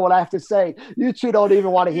listen to what I have to say. You two don't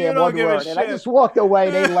even want to hear one word. And I just walked away.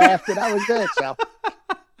 They laughed, and that was it. So,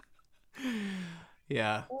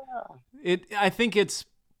 yeah. I think it's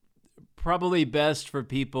probably best for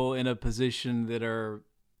people in a position that are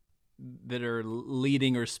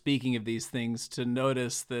leading or speaking of these things to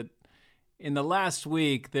notice that in the last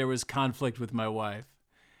week, there was conflict with my wife,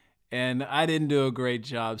 and I didn't do a great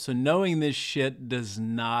job. So knowing this shit does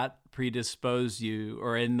not predispose you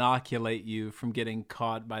or inoculate you from getting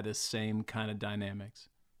caught by the same kind of dynamics.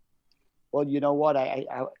 Well, you know what?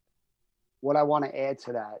 What I want to add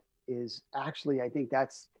to that is actually, I think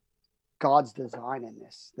that's God's design in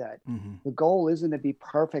this, that the goal isn't to be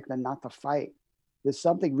perfect and not to fight. There's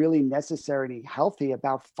something really necessary and healthy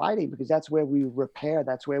about fighting, because that's where we repair.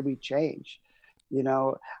 That's where we change. You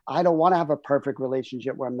know, I don't want to have a perfect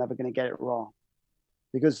relationship where I'm never going to get it wrong,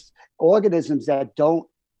 because organisms that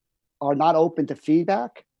are not open to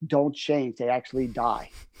feedback don't change. They actually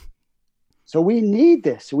die. So we need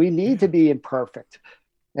this. We need to be imperfect.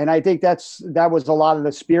 And I think that was a lot of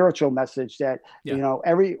the spiritual message that, you know,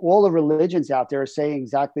 all the religions out there are saying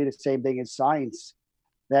exactly the same thing as science.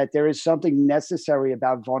 That there is something necessary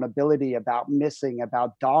about vulnerability, about missing,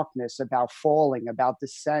 about darkness, about falling, about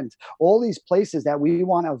descent, all these places that we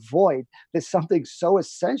want to avoid. There's something so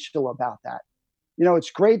essential about that. You know,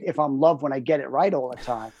 it's great if I'm loved when I get it right all the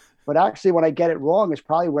time, but actually when I get it wrong is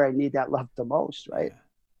probably where I need that love the most, right?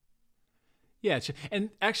 Yeah.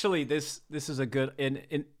 And actually this is a good,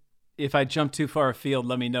 and if I jump too far afield,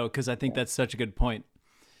 let me know, because I think that's such a good point.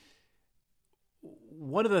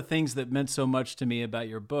 One of the things that meant so much to me about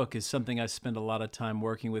your book is something I spend a lot of time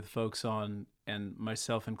working with folks on, and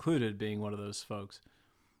myself included being one of those folks,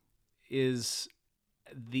 is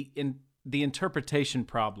the interpretation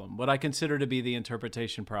problem, what I consider to be the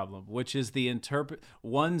interpretation problem, which is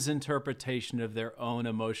one's interpretation of their own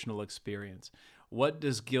emotional experience. What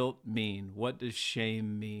does guilt mean? What does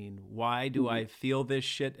shame mean? Why do I feel this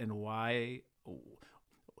shit, and why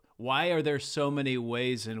are there so many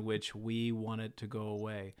ways in which we want it to go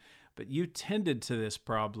away? But you tended to this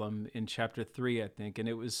problem in chapter 3, I think, and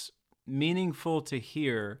it was meaningful to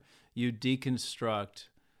hear you deconstruct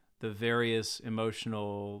the various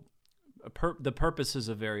emotional, the purposes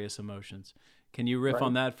of various emotions. Can you riff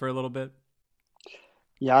on that for a little bit?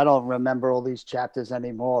 Yeah, I don't remember all these chapters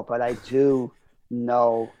anymore, but I do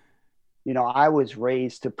know, you know, I was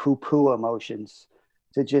raised to poo-poo emotions,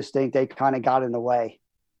 to just think they kind of got in the way.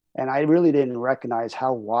 And I really didn't recognize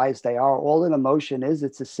how wise they are. All an emotion is,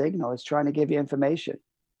 it's a signal. It's trying to give you information.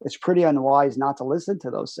 It's pretty unwise not to listen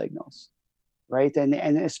to those signals, right? And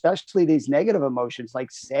especially these negative emotions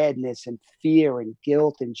like sadness and fear and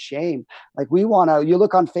guilt and shame. Like you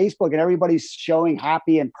look on Facebook and everybody's showing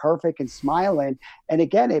happy and perfect and smiling. And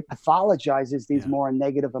again, it pathologizes these more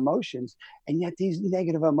negative emotions. And yet these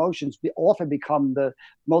negative emotions often become the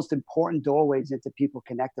most important doorways into people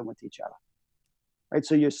connecting with each other. Right.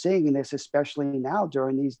 So you're seeing this, especially now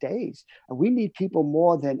during these days. And we need people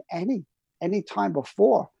more than any time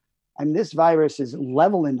before. And this virus is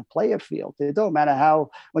leveling the playing field. It don't matter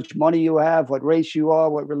how much money you have, what race you are,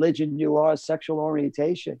 what religion you are, sexual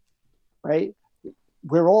orientation, right?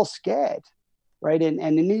 We're all scared, right? And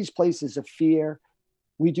in these places of fear,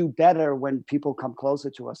 we do better when people come closer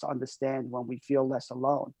to us, understand, when we feel less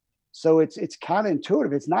alone. So it's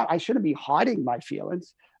counterintuitive. It's not, I shouldn't be hiding my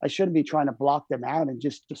feelings. I shouldn't be trying to block them out and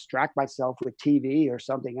just distract myself with TV or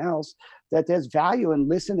something else. That there's value in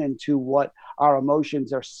listening to what our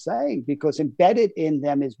emotions are saying, because embedded in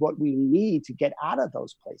them is what we need to get out of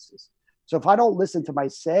those places. So if I don't listen to my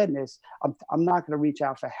sadness, I'm not going to reach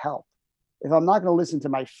out for help. If I'm not going to listen to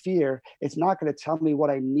my fear, it's not going to tell me what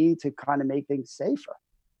I need to kind of make things safer.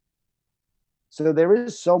 So there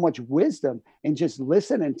is so much wisdom in just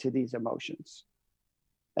listening to these emotions.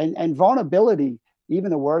 And vulnerability, even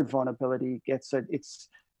the word vulnerability it's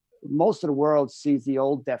most of the world sees the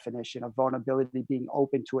old definition of vulnerability being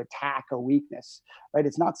open to attack or weakness, right?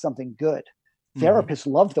 It's not something good. Therapists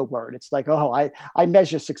love the word. It's like, oh, I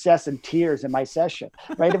measure success in tears in my session,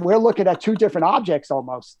 right? And we're looking at two different objects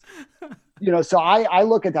almost, you know. So I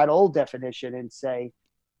look at that old definition and say,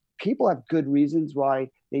 people have good reasons why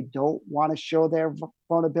they don't want to show their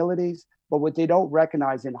vulnerabilities, but what they don't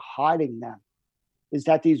recognize in hiding them is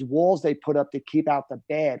that these walls they put up to keep out the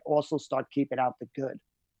bad also start keeping out the good.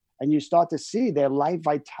 And you start to see their life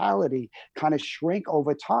vitality kind of shrink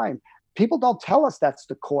over time. People don't tell us that's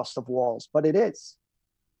the cost of walls, but it is.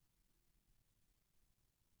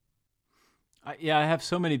 Yeah, I have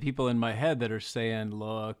so many people in my head that are saying,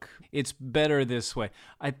 look, it's better this way.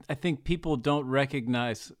 I think people don't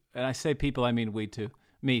recognize, and I say people, I mean we too,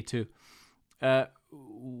 me too.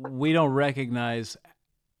 We don't recognize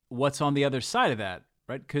what's on the other side of that,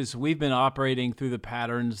 right? Because we've been operating through the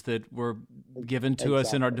patterns that were given to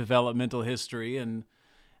us in our developmental history. And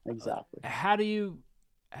how do you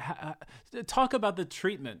talk about the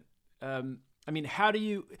treatment? I mean, how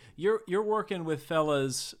do you're working with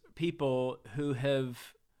people who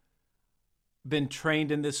have been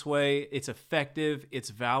trained in this way. It's effective. It's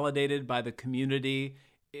validated by the community.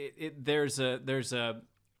 There's a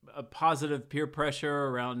positive peer pressure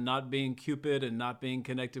around not being Cupid and not being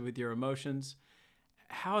connected with your emotions.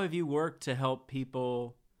 How have you worked to help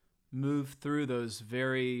people move through those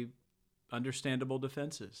very understandable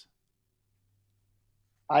defenses?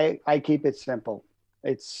 I keep it simple.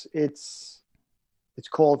 It's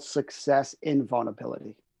called success in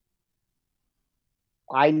vulnerability.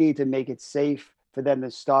 I need to make it safe for them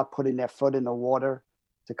to start putting their foot in the water,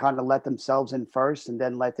 to kind of let themselves in first and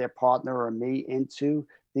then let their partner or me into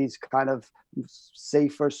these kind of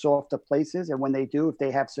safer, softer places. And when they do, if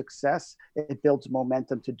they have success, it builds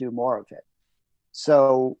momentum to do more of it.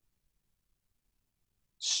 So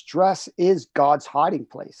stress is God's hiding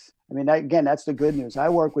place. I mean, again, that's the good news. I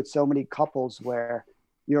work with so many couples where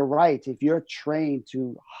you're right. If you're trained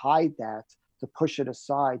to hide that, to push it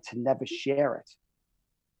aside, to never share it,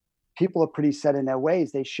 people are pretty set in their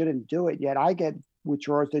ways. They shouldn't do it. Yet I get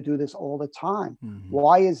withdrawers to do this all the time. Mm-hmm.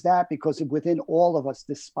 Why is that? Because within all of us,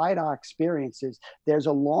 despite our experiences, there's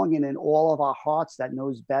a longing in all of our hearts that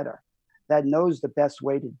knows better, that knows the best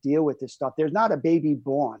way to deal with this stuff. There's not a baby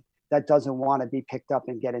born that doesn't want to be picked up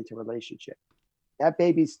and get into a relationship. That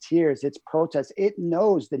baby's tears, its protests, it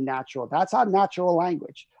knows the natural. That's our natural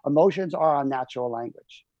language. Emotions are our natural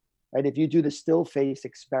language. Right? If you do the still face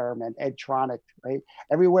experiment, Ed Tronick, right?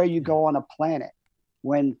 Everywhere you go on a planet,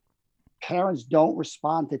 when parents don't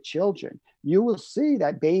respond to children, you will see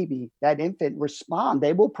that baby, that infant respond.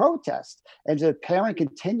 They will protest. And if the parent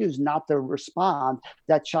continues not to respond,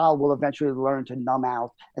 that child will eventually learn to numb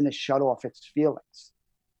out and to shut off its feelings.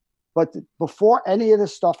 But before any of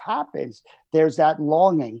this stuff happens, there's that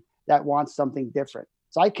longing that wants something different.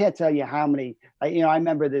 So I can't tell you how many, I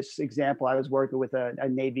remember this example. I was working with a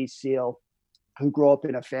Navy SEAL who grew up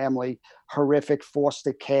in a family, horrific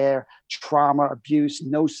foster care, trauma, abuse,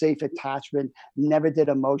 no safe attachment, never did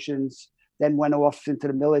emotions, then went off into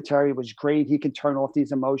the military, was great. He could turn off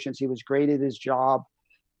these emotions. He was great at his job.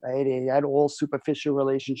 Right? He had all superficial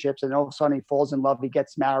relationships, and all of a sudden he falls in love. He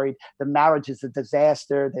gets married. The marriage is a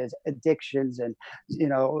disaster. There's addictions and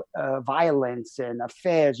violence and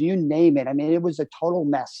affairs. You name it. I mean, it was a total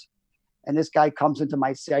mess. And this guy comes into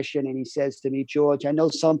my session and he says to me, George, I know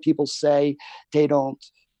some people say they don't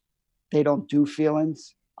do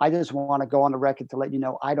feelings. I just want to go on the record to let you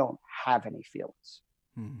know I don't have any feelings.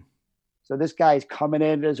 So this guy's coming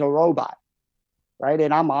in as a robot, right?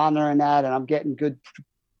 And I'm honoring that, and I'm getting good.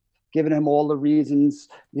 Giving him all the reasons,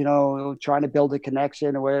 trying to build a connection,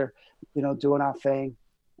 and we're, doing our thing.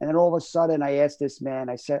 And then all of a sudden I asked this man,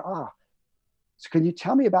 I said, so can you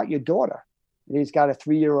tell me about your daughter? And he's got a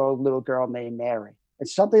 3-year-old little girl named Mary. And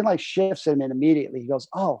something like shifts him, and immediately he goes,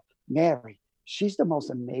 oh, Mary, she's the most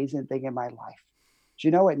amazing thing in my life. Do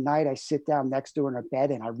you know, at night I sit down next to her in her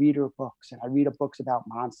bed and I read her books, and I read her books about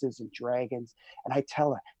monsters and dragons. And I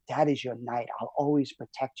tell her, that is your night. I'll always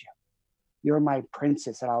protect you. You're my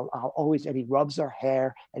princess, and I'll always, and he rubs her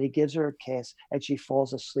hair and he gives her a kiss and she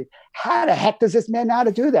falls asleep. How the heck does this man know how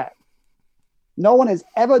to do that? No one has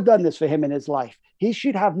ever done this for him in his life. He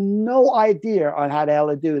should have no idea on how the hell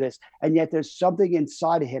to do this. And yet there's something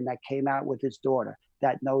inside of him that came out with his daughter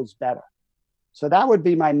that knows better. So that would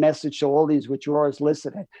be my message to all these withdrawers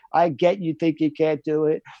listening. I get you think you can't do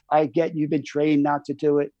it. I get you've been trained not to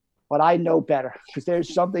do it. But I know better, because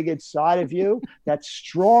there's something inside of you that's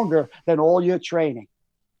stronger than all your training.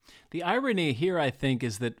 The irony here, I think,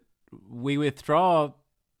 is that we withdraw.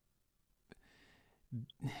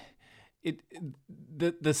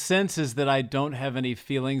 The sense is that I don't have any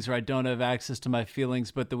feelings, or I don't have access to my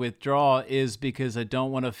feelings, but the withdrawal is because I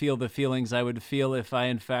don't want to feel the feelings I would feel if I,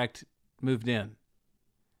 in fact, moved in.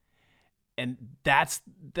 And that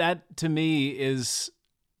to me is...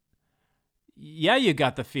 yeah, you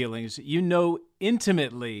got the feelings. You know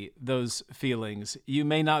intimately those feelings. You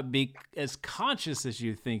may not be as conscious as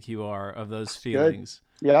you think you are of those feelings.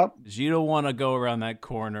 Good. Yep. You don't want to go around that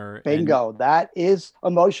corner. Bingo. That is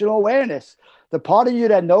emotional awareness. The part of you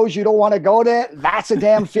that knows you don't want to go there, that's a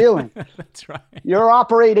damn feeling. That's right. You're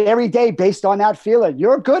operating every day based on that feeling.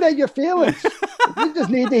 You're good at your feelings. You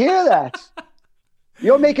just need to hear that.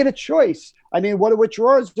 You're making a choice. I mean, what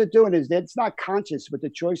withdrawals are doing is it's not conscious, but the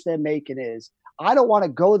choice they're making is, I don't want to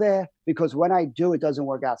go there because when I do, it doesn't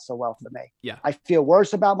work out so well for me. Yeah. I feel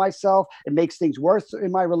worse about myself. It makes things worse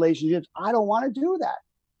in my relationships. I don't want to do that.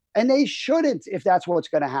 And they shouldn't if that's what's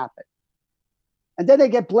going to happen. And then they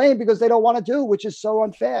get blamed because they don't want to do, which is so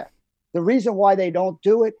unfair. The reason why they don't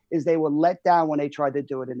do it is they were let down when they tried to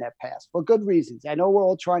do it in their past for good reasons. I know we're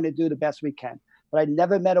all trying to do the best we can, but I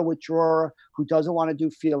never met a withdrawer who doesn't want to do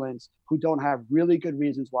feelings, who don't have really good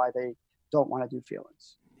reasons why they don't want to do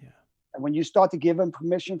feelings. Yeah. And when you start to give them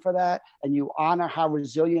permission for that, and you honor how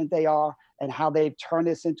resilient they are and how they've turned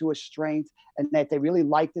this into a strength, and that they really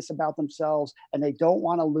like this about themselves and they don't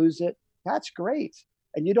want to lose it, that's great.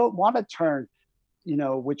 And you don't want to turn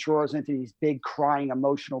withdrawers into these big crying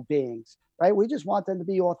emotional beings, right? We just want them to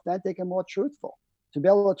be authentic and more truthful, to be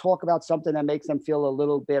able to talk about something that makes them feel a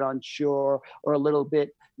little bit unsure or a little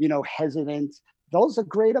bit, hesitant. Those are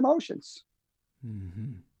great emotions.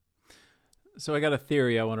 Mm-hmm. So I got a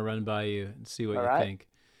theory I want to run by you and see what you think.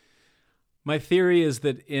 My theory is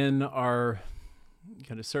that in our,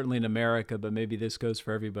 certainly in America, but maybe this goes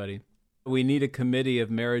for everybody, we need a committee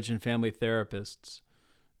of marriage and family therapists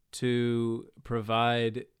to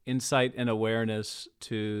provide insight and awareness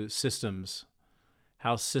to systems,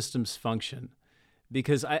 how systems function.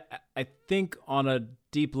 Because I think on a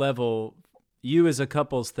deep level, you as a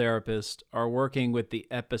couples therapist are working with the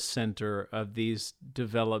epicenter of these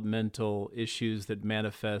developmental issues that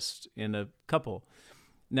manifest in a couple.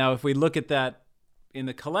 Now, if we look at that in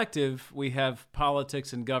the collective, we have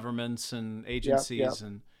politics and governments and agencies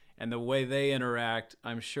and the way they interact,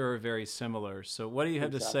 I'm sure, are very similar. So what do you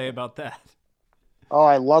have to say about that? Oh,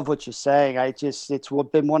 I love what you're saying. It's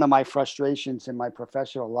been one of my frustrations in my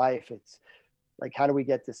professional life. It's like, how do we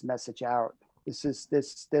get this message out?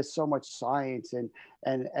 There's so much science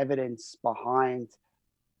and evidence behind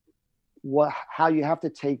how you have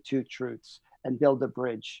to take two truths and build a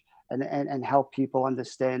bridge and help people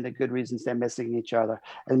understand the good reasons they're missing each other.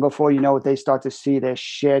 And before you know it, they start to see their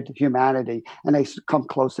shared humanity and they come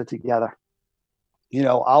closer together.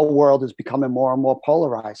 Our world is becoming more and more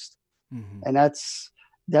polarized. Mm-hmm. And that's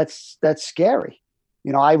scary.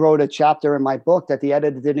 I wrote a chapter in my book that the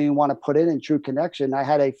editor didn't even want to put in True Connection. I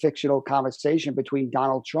had a fictional conversation between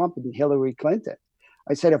Donald Trump and Hillary Clinton.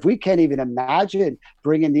 I said, if we can't even imagine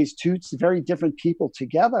bringing these two very different people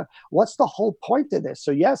together, what's the whole point of this? So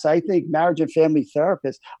yes, I think marriage and family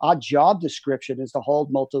therapists, our job description is to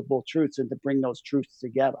hold multiple truths and to bring those truths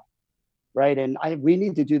together. Right. And we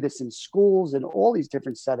need to do this in schools and all these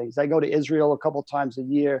different settings. I go to Israel a couple of times a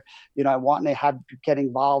year. I want to get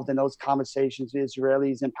involved in those conversations with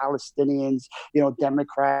Israelis and Palestinians,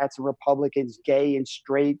 Democrats and Republicans, gay and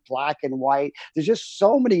straight, black and white. There's just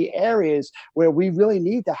so many areas where we really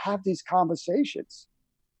need to have these conversations.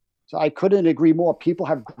 So I couldn't agree more. People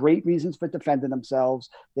have great reasons for defending themselves.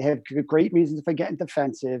 They have great reasons for getting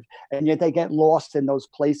defensive, and yet they get lost in those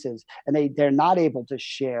places, and they're not able to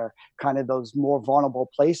share kind of those more vulnerable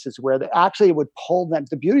places where actually it would pull them.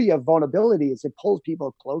 The beauty of vulnerability is it pulls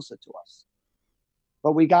people closer to us.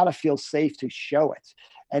 But we got to feel safe to show it.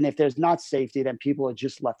 And if there's not safety, then people are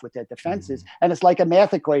just left with their defenses. Mm-hmm. And it's like a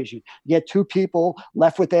math equation. You get two people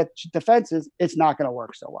left with their defenses, it's not going to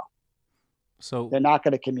work so well. So they're not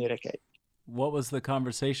going to communicate. What was the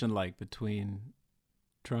conversation like between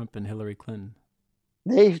Trump and Hillary Clinton?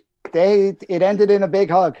 It ended in a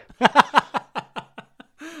big hug.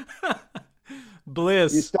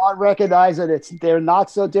 Bliss. You start recognizing they're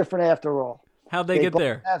not so different after all. How'd they get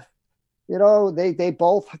there? They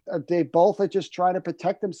both are just trying to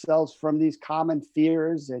protect themselves from these common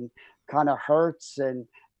fears and kind of hurts and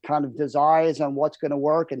kind of desires on what's going to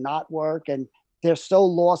work and not work. And they're so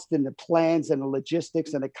lost in the plans and the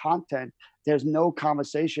logistics and the content. There's no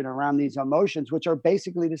conversation around these emotions, which are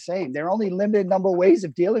basically the same. There are only limited number of ways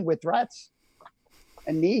of dealing with threats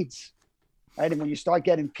and needs. Right? And when you start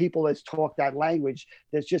getting people that talk that language,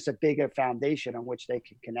 there's just a bigger foundation on which they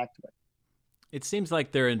can connect with. It seems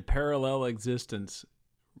like they're in parallel existence,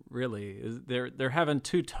 really. They're having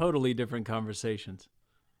two totally different conversations.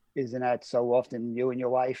 Isn't that so often you and your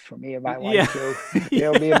wife, or me and my Yeah. wife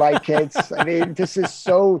too? Me and my kids. I mean, this is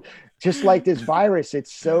so, just like this virus,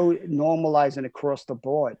 it's so normalizing across the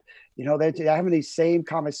board. They're having these same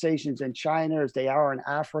conversations in China as they are in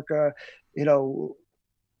Africa. You know,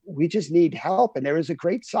 we just need help. And there is a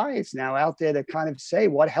great science now out there to kind of say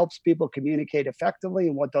what helps people communicate effectively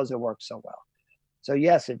and what doesn't work so well. So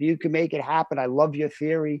yes, if you can make it happen, I love your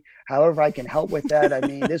theory. However, I can help with that. I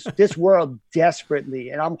mean, this world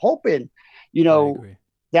desperately, and I'm hoping,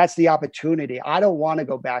 that's the opportunity. I don't want to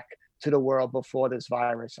go back to the world before this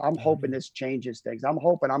virus. I'm hoping this changes things. I'm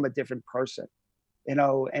hoping I'm a different person,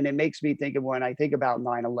 and it makes me think of when I think about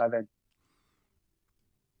 9/11,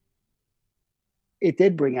 it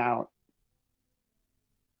did bring out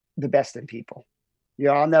the best in people.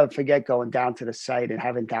 I'll never forget going down to the site and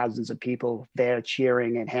having thousands of people there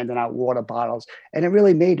cheering and handing out water bottles. And it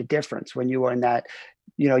really made a difference when you were in that,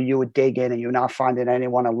 you would dig in and you're not finding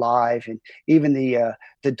anyone alive. And even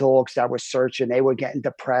the dogs that were searching, they were getting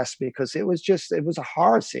depressed because it was a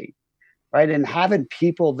horror scene, right? And having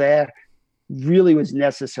people there really was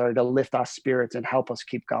necessary to lift our spirits and help us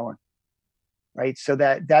keep going, right? So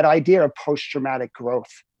that idea of post-traumatic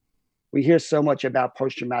growth, we hear so much about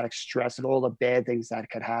post-traumatic stress and all the bad things that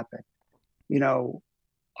could happen.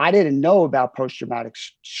 I didn't know about post-traumatic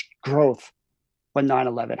growth when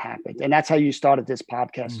 9/11 happened. And that's how you started this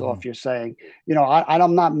podcast off. You're saying,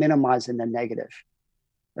 I'm not minimizing the negative,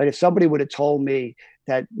 right? If somebody would have told me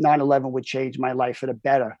that 9/11 would change my life for the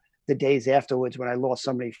better the days afterwards when I lost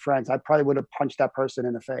so many friends, I probably would have punched that person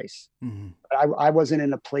in the face. But I wasn't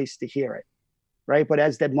in a place to hear it. Right. But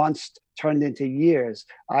as the months turned into years,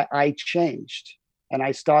 I changed and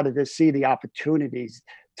I started to see the opportunities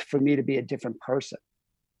for me to be a different person.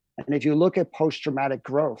 And if you look at post-traumatic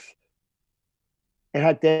growth,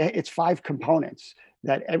 it's 5 components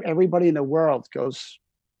that everybody in the world does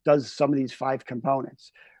some of these 5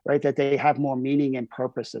 components, right? That they have more meaning and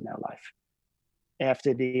purpose in their life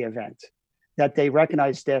after the event, that they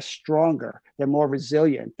recognize they're stronger, they're more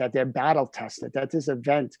resilient, that they're battle tested, that this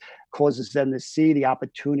event causes them to see the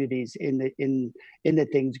opportunities in the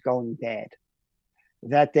things going bad,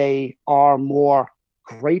 that they are more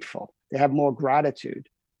grateful, they have more gratitude,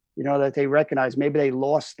 that they recognize maybe they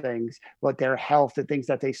lost things, but their health, the things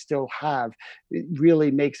that they still have, it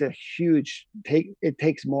really makes it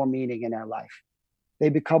takes more meaning in their life. They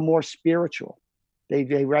become more spiritual.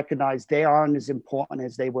 They recognize they aren't as important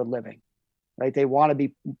as they were living. Right? They want to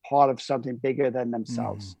be part of something bigger than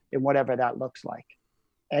themselves in whatever that looks like.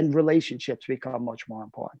 And relationships become much more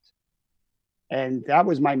important. And that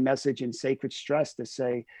was my message in Sacred Stress, to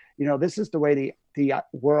say, this is the way the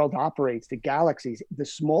world operates, the galaxies, the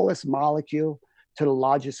smallest molecule to the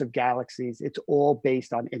largest of galaxies. It's all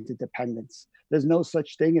based on interdependence. There's no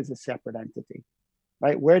such thing as a separate entity,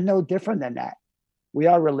 right? We're no different than that. We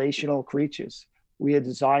are relational creatures. We are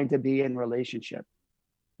designed to be in relationship.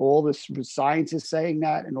 All the science is saying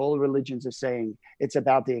that, and all the religions are saying it's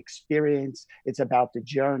about the experience, it's about the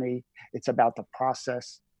journey, it's about the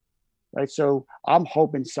process, right? So I'm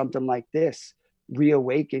hoping something like this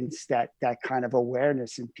reawakens that kind of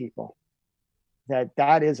awareness in people,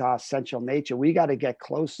 that is our essential nature. We got to get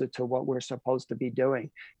closer to what we're supposed to be doing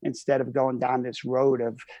instead of going down this road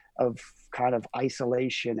of kind of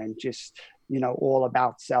isolation and just, all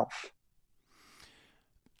about self.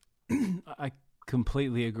 I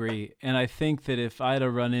completely agree. And I think that if I'd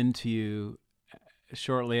have run into you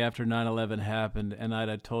shortly after 9/11 happened and I'd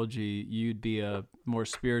have told you you'd be a more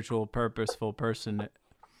spiritual, purposeful person,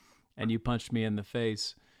 and you punched me in the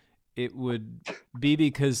face, it would be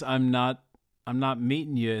because I'm not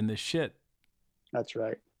meeting you in the shit. That's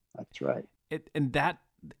right.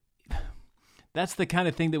 That's the kind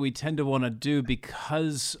of thing that we tend to want to do,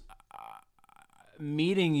 because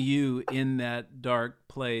meeting you in that dark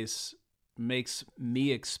place makes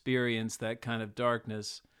me experience that kind of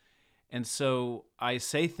darkness. And so I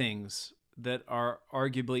say things that are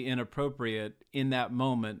arguably inappropriate in that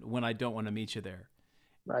moment when I don't want to meet you there.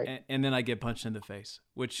 Right. And then I get punched in the face,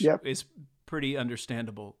 which is pretty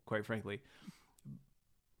understandable, quite frankly.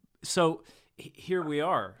 So here we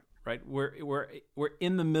are, right? We're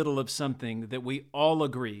in the middle of something that we all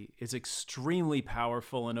agree is extremely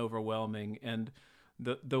powerful and overwhelming. And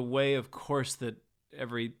the way, of course, that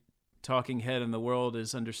every talking head in the world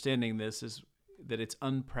is understanding this is that it's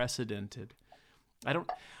unprecedented. I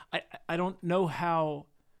don't know how,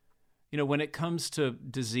 when it comes to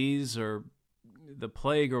disease or the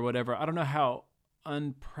plague or whatever, I don't know how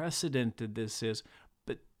unprecedented this is,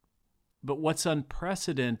 but what's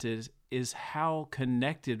unprecedented is how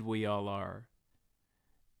connected we all are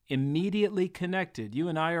immediately connected. You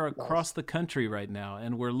and I are across the country right now,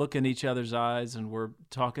 and we're looking each other's eyes, and we're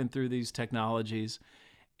talking through these technologies,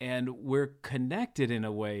 and we're connected in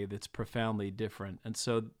a way that's profoundly different. And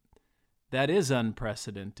so that is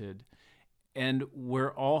unprecedented. And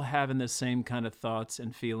we're all having the same kind of thoughts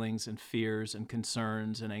and feelings and fears and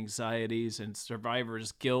concerns and anxieties and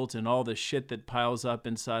survivor's guilt and all the shit that piles up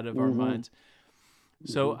inside of our minds.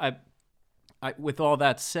 So I with all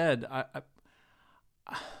that said,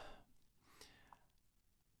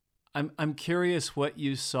 I'm curious what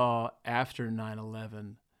you saw after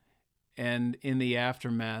 9/11 and in the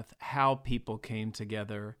aftermath, how people came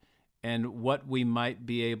together and what we might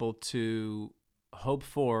be able to hope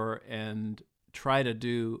for and try to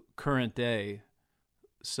do current day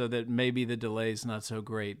so that maybe the delay is not so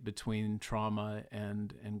great between trauma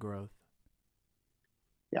and growth.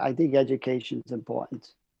 Yeah, I think education is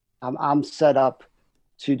important. I'm set up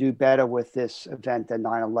to do better with this event than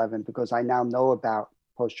 9/11 because I now know about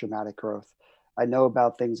post-traumatic growth. I know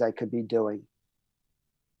about things I could be doing.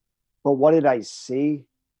 But what did I see?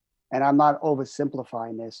 And I'm not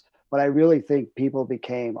oversimplifying this, but I really think people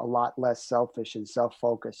became a lot less selfish and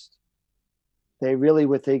self-focused. They really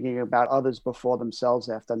were thinking about others before themselves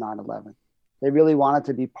after 9/11. They really wanted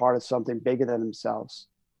to be part of something bigger than themselves.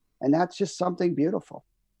 And that's just something beautiful.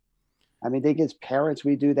 I mean, I think as parents,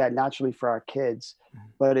 we do that naturally for our kids,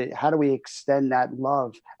 but how do we extend that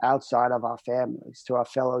love outside of our families to our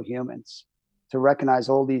fellow humans? To recognize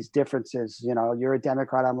all these differences, you're a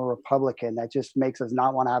Democrat, I'm a Republican. That just makes us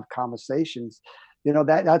not want to have conversations.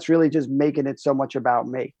 That's really just making it so much about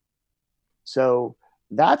me. So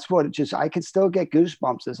that's what I can still get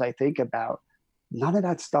goosebumps as I think about none of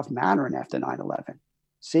that stuff mattering after 9/11.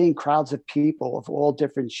 Seeing crowds of people of all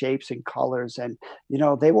different shapes and colors, and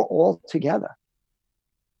they were all together.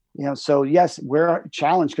 So yes, we're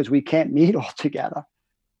challenged because we can't meet all together,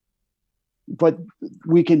 but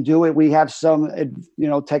we can do it. We have some,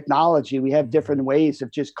 technology. We have different ways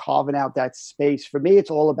of just carving out that space. For me,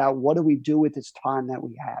 it's all about what do we do with this time that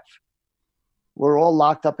we have? We're all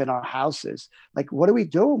locked up in our houses. Like, what are we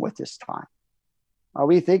doing with this time? Are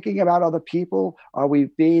we thinking about other people? Are we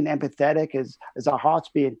being empathetic? Is our hearts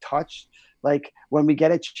being touched? Like, when we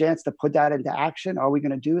get a chance to put that into action, are we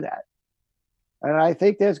going to do that? And I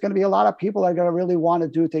think there's going to be a lot of people that are going to really want to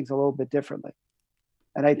do things a little bit differently.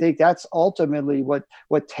 And I think that's ultimately what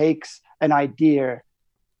takes an idea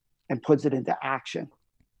and puts it into action,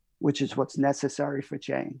 which is what's necessary for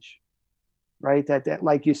change. Right? That,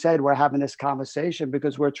 like you said, we're having this conversation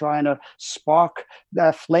because we're trying to spark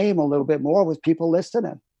that flame a little bit more with people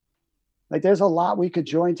listening. Like, there's a lot we could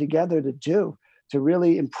join together to do to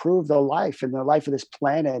really improve the life and the life of this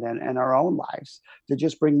planet and our own lives, to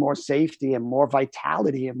just bring more safety and more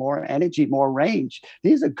vitality and more energy, more range.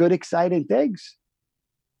 These are good, exciting things.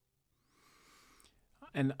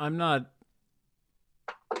 And I'm not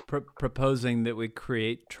proposing that we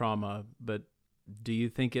create trauma, but do you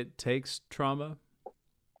think it takes trauma?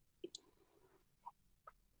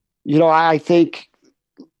 I think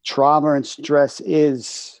trauma and stress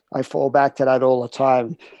I fall back to that all the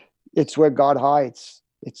time. It's where God hides.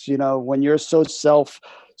 It's, when you're so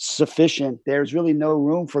self-sufficient, there's really no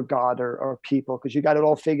room for God or people because you got it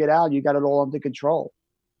all figured out. You got it all under control.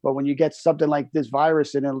 But when you get something like this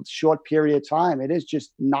virus in a short period of time, it has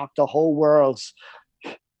just knocked the whole world's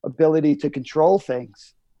ability to control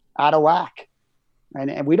things out of whack.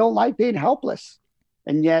 And we don't like being helpless.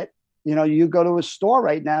 And yet, you go to a store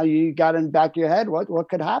right now, you got in the back of your head, what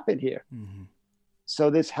could happen here? Mm-hmm. So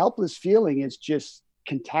this helpless feeling is just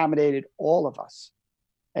contaminated all of us.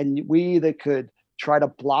 And we either could try to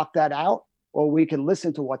block that out or we can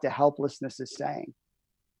listen to what the helplessness is saying.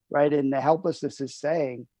 Right? And the helplessness is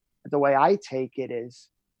saying, the way I take it is,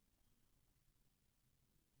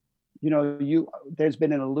 there's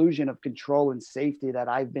been an illusion of control and safety that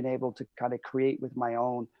I've been able to kind of create with my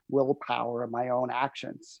own willpower and my own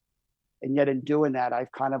actions. And yet in doing that,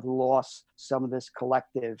 I've kind of lost some of this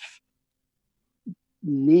collective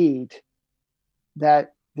need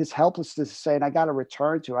that this helplessness is saying, I got to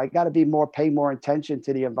return to. I got to pay more attention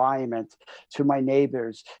to the environment, to my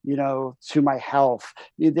neighbors, to my health.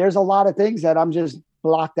 There's a lot of things that I'm just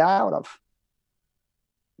blocked out of.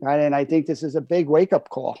 Right. And I think this is a big wake up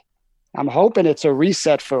call. I'm hoping it's a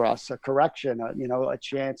reset for us, a correction, a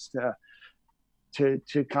chance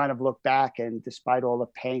to kind of look back, and despite all the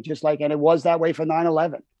pain, and it was that way for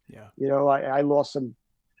 9/11. Yeah. I lost some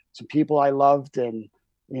people I loved, and,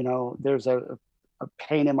 there's a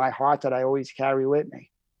pain in my heart that I always carry with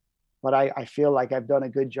me. But I feel like I've done a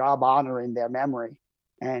good job honoring their memory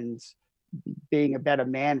and being a better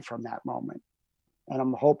man from that moment. And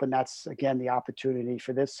I'm hoping that's, again, the opportunity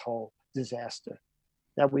for this whole disaster,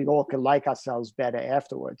 that we all can like ourselves better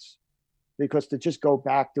afterwards. Because to just go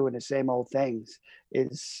back doing the same old things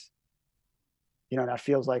is, that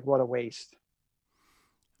feels like what a waste.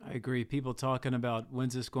 I agree. People talking about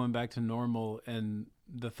when's this going back to normal, and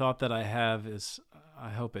the thought that I have is, I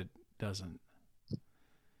hope it doesn't.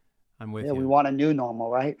 I'm with you. Yeah, we want a new normal,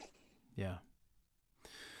 right? Yeah.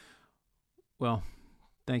 Well,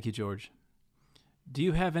 thank you, George. Do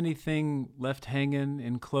you have anything left hanging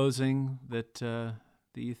in closing that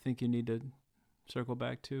you think you need to circle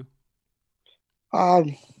back to?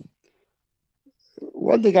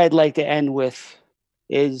 One thing I'd like to end with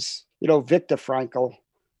is, Viktor Frankl,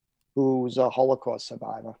 who's a Holocaust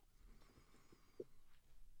survivor.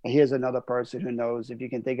 Here's another person who knows, if you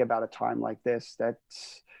can think about a time like this, that,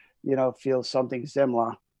 feels something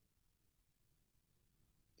similar.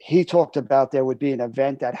 He talked about there would be an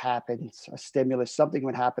event that happens, a stimulus, something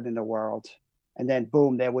would happen in the world, and then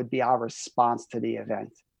boom, there would be our response to the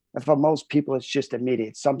event. And for most people, it's just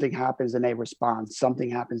immediate. Something happens and they respond. Something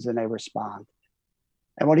happens and they respond.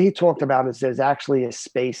 And what he talked about is there's actually a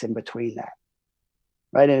space in between that,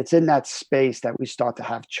 right? And it's in that space that we start to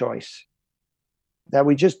have choice, that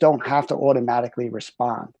we just don't have to automatically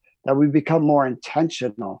respond, that we become more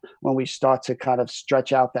intentional when we start to kind of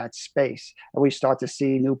stretch out that space and we start to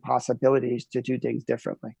see new possibilities to do things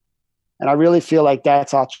differently. And I really feel like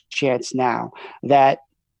that's our chance now, that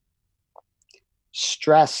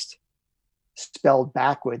stressed spelled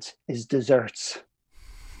backwards is desserts.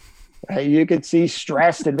 Right? You can see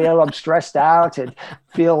stressed and feel I'm stressed out and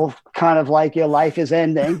feel kind of like your life is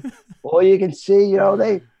ending. Or you can see,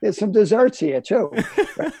 there's some desserts here too.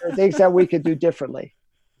 Right? Things that we could do differently.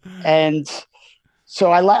 And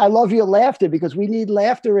so I love your laughter, because we need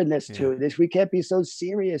laughter in this too. We can't be so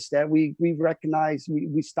serious that we recognize,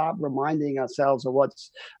 we stop reminding ourselves of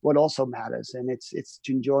what also matters. And it's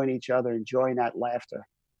enjoying each other, enjoying that laughter.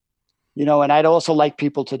 And I'd also like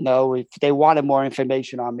people to know, if they wanted more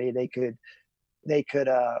information on me, they could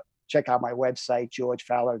check out my website,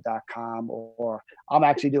 georgefowler.com, or I'm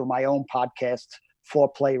actually doing my own podcast,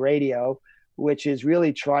 Foreplay Radio, which is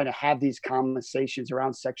really trying to have these conversations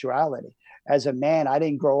around sexuality. As a man, I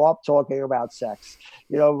didn't grow up talking about sex.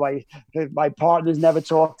 My partners never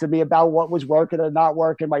talked to me about what was working or not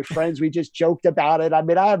working. My friends, we just joked about it. I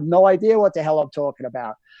mean, I have no idea what the hell I'm talking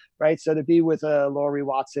about, right? So to be with Laurie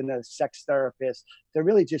Watson, a sex therapist, to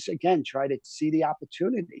really just, again, try to see the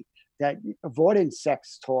opportunity that avoiding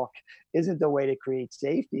sex talk isn't the way to create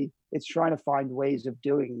safety. It's trying to find ways of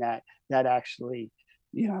doing that actually,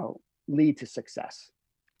 lead to success.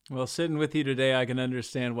 Well, sitting with you today, I can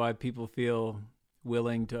understand why people feel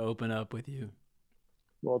willing to open up with you.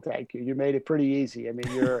 Well, thank you. You made it pretty easy. I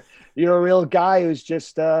mean, you're a real guy who's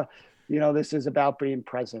just, this is about being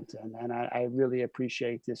present. And I really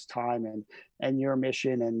appreciate this time and your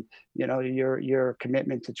mission and, your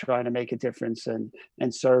commitment to trying to make a difference and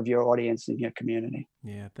serve your audience and your community.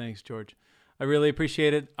 Yeah. Thanks, George. I really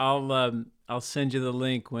appreciate it. I'll send you the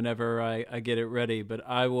link whenever I get it ready, but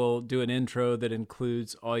I will do an intro that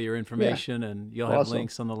includes all your information, and you'll have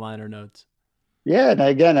links on the liner notes. Yeah. And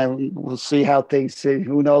again, we'll see how things,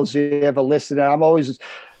 who knows, you ever listen. I'm always,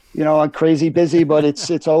 I'm crazy busy, but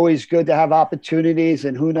it's always good to have opportunities,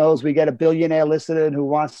 and who knows, we get a billionaire listener who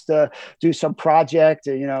wants to do some project.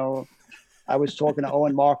 I was talking to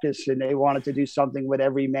Owen Marcus, and they wanted to do something with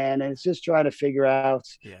Every Man, and it's just trying to figure out,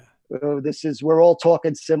 we're all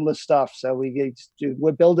talking similar stuff. So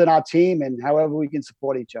we're building our team, and however we can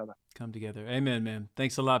support each other. Come together. Amen, man.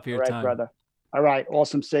 Thanks a lot for your time. All right, brother. All right.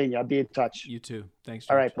 Awesome seeing you. I'll be in touch. You too. Thanks,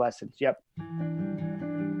 George. All right. Blessings. Yep.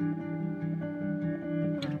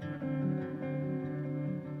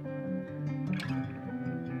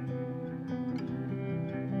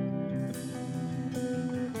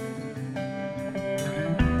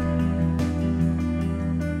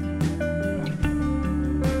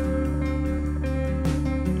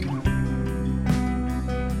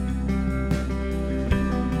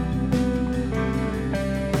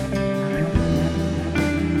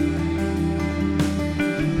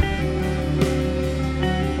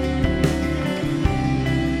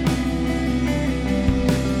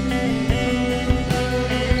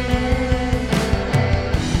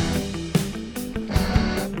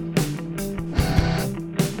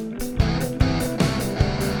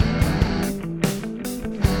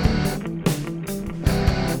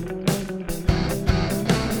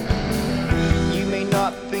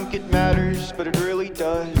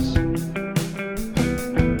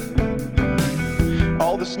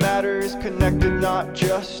 Not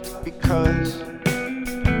just because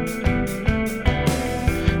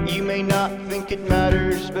you may not think think it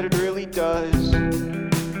matters, but it really does.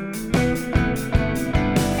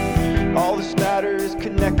 All this matters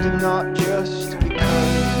connected, not just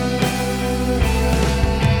because.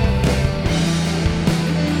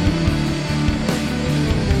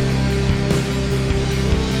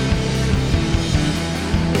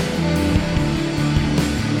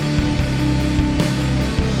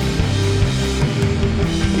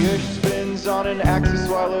 The earth spins on an axis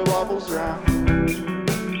while it wobbles round.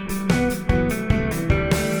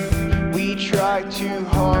 We try too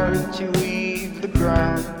hard to leave the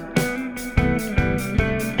ground.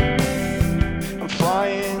 I'm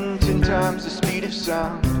flying 10 times the speed of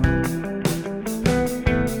sound.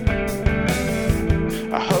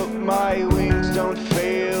 I hope my wings don't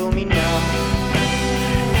fail me now.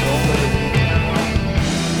 Don't let me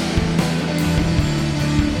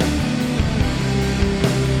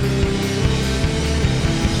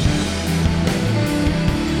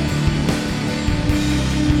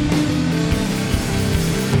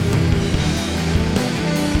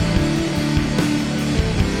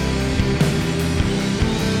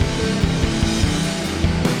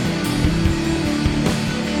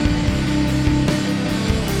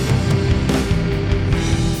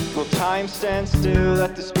time stands still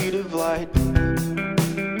at the speed of light.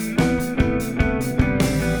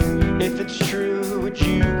 If it's true, would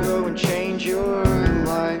you go and change your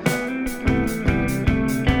life?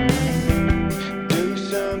 Do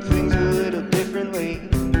some things a little differently.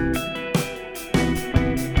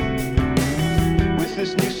 With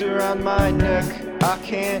this noose around my neck, I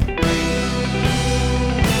can't breathe.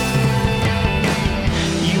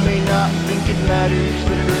 You may not think it matters,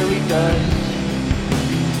 but it really does.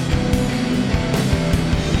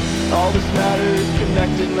 All this matters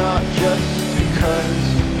connected, not just because.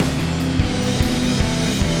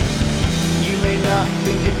 You may not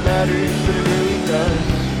think it matters, but it really does.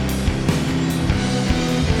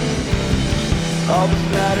 All this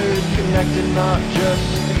matters connected, not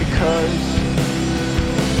just because.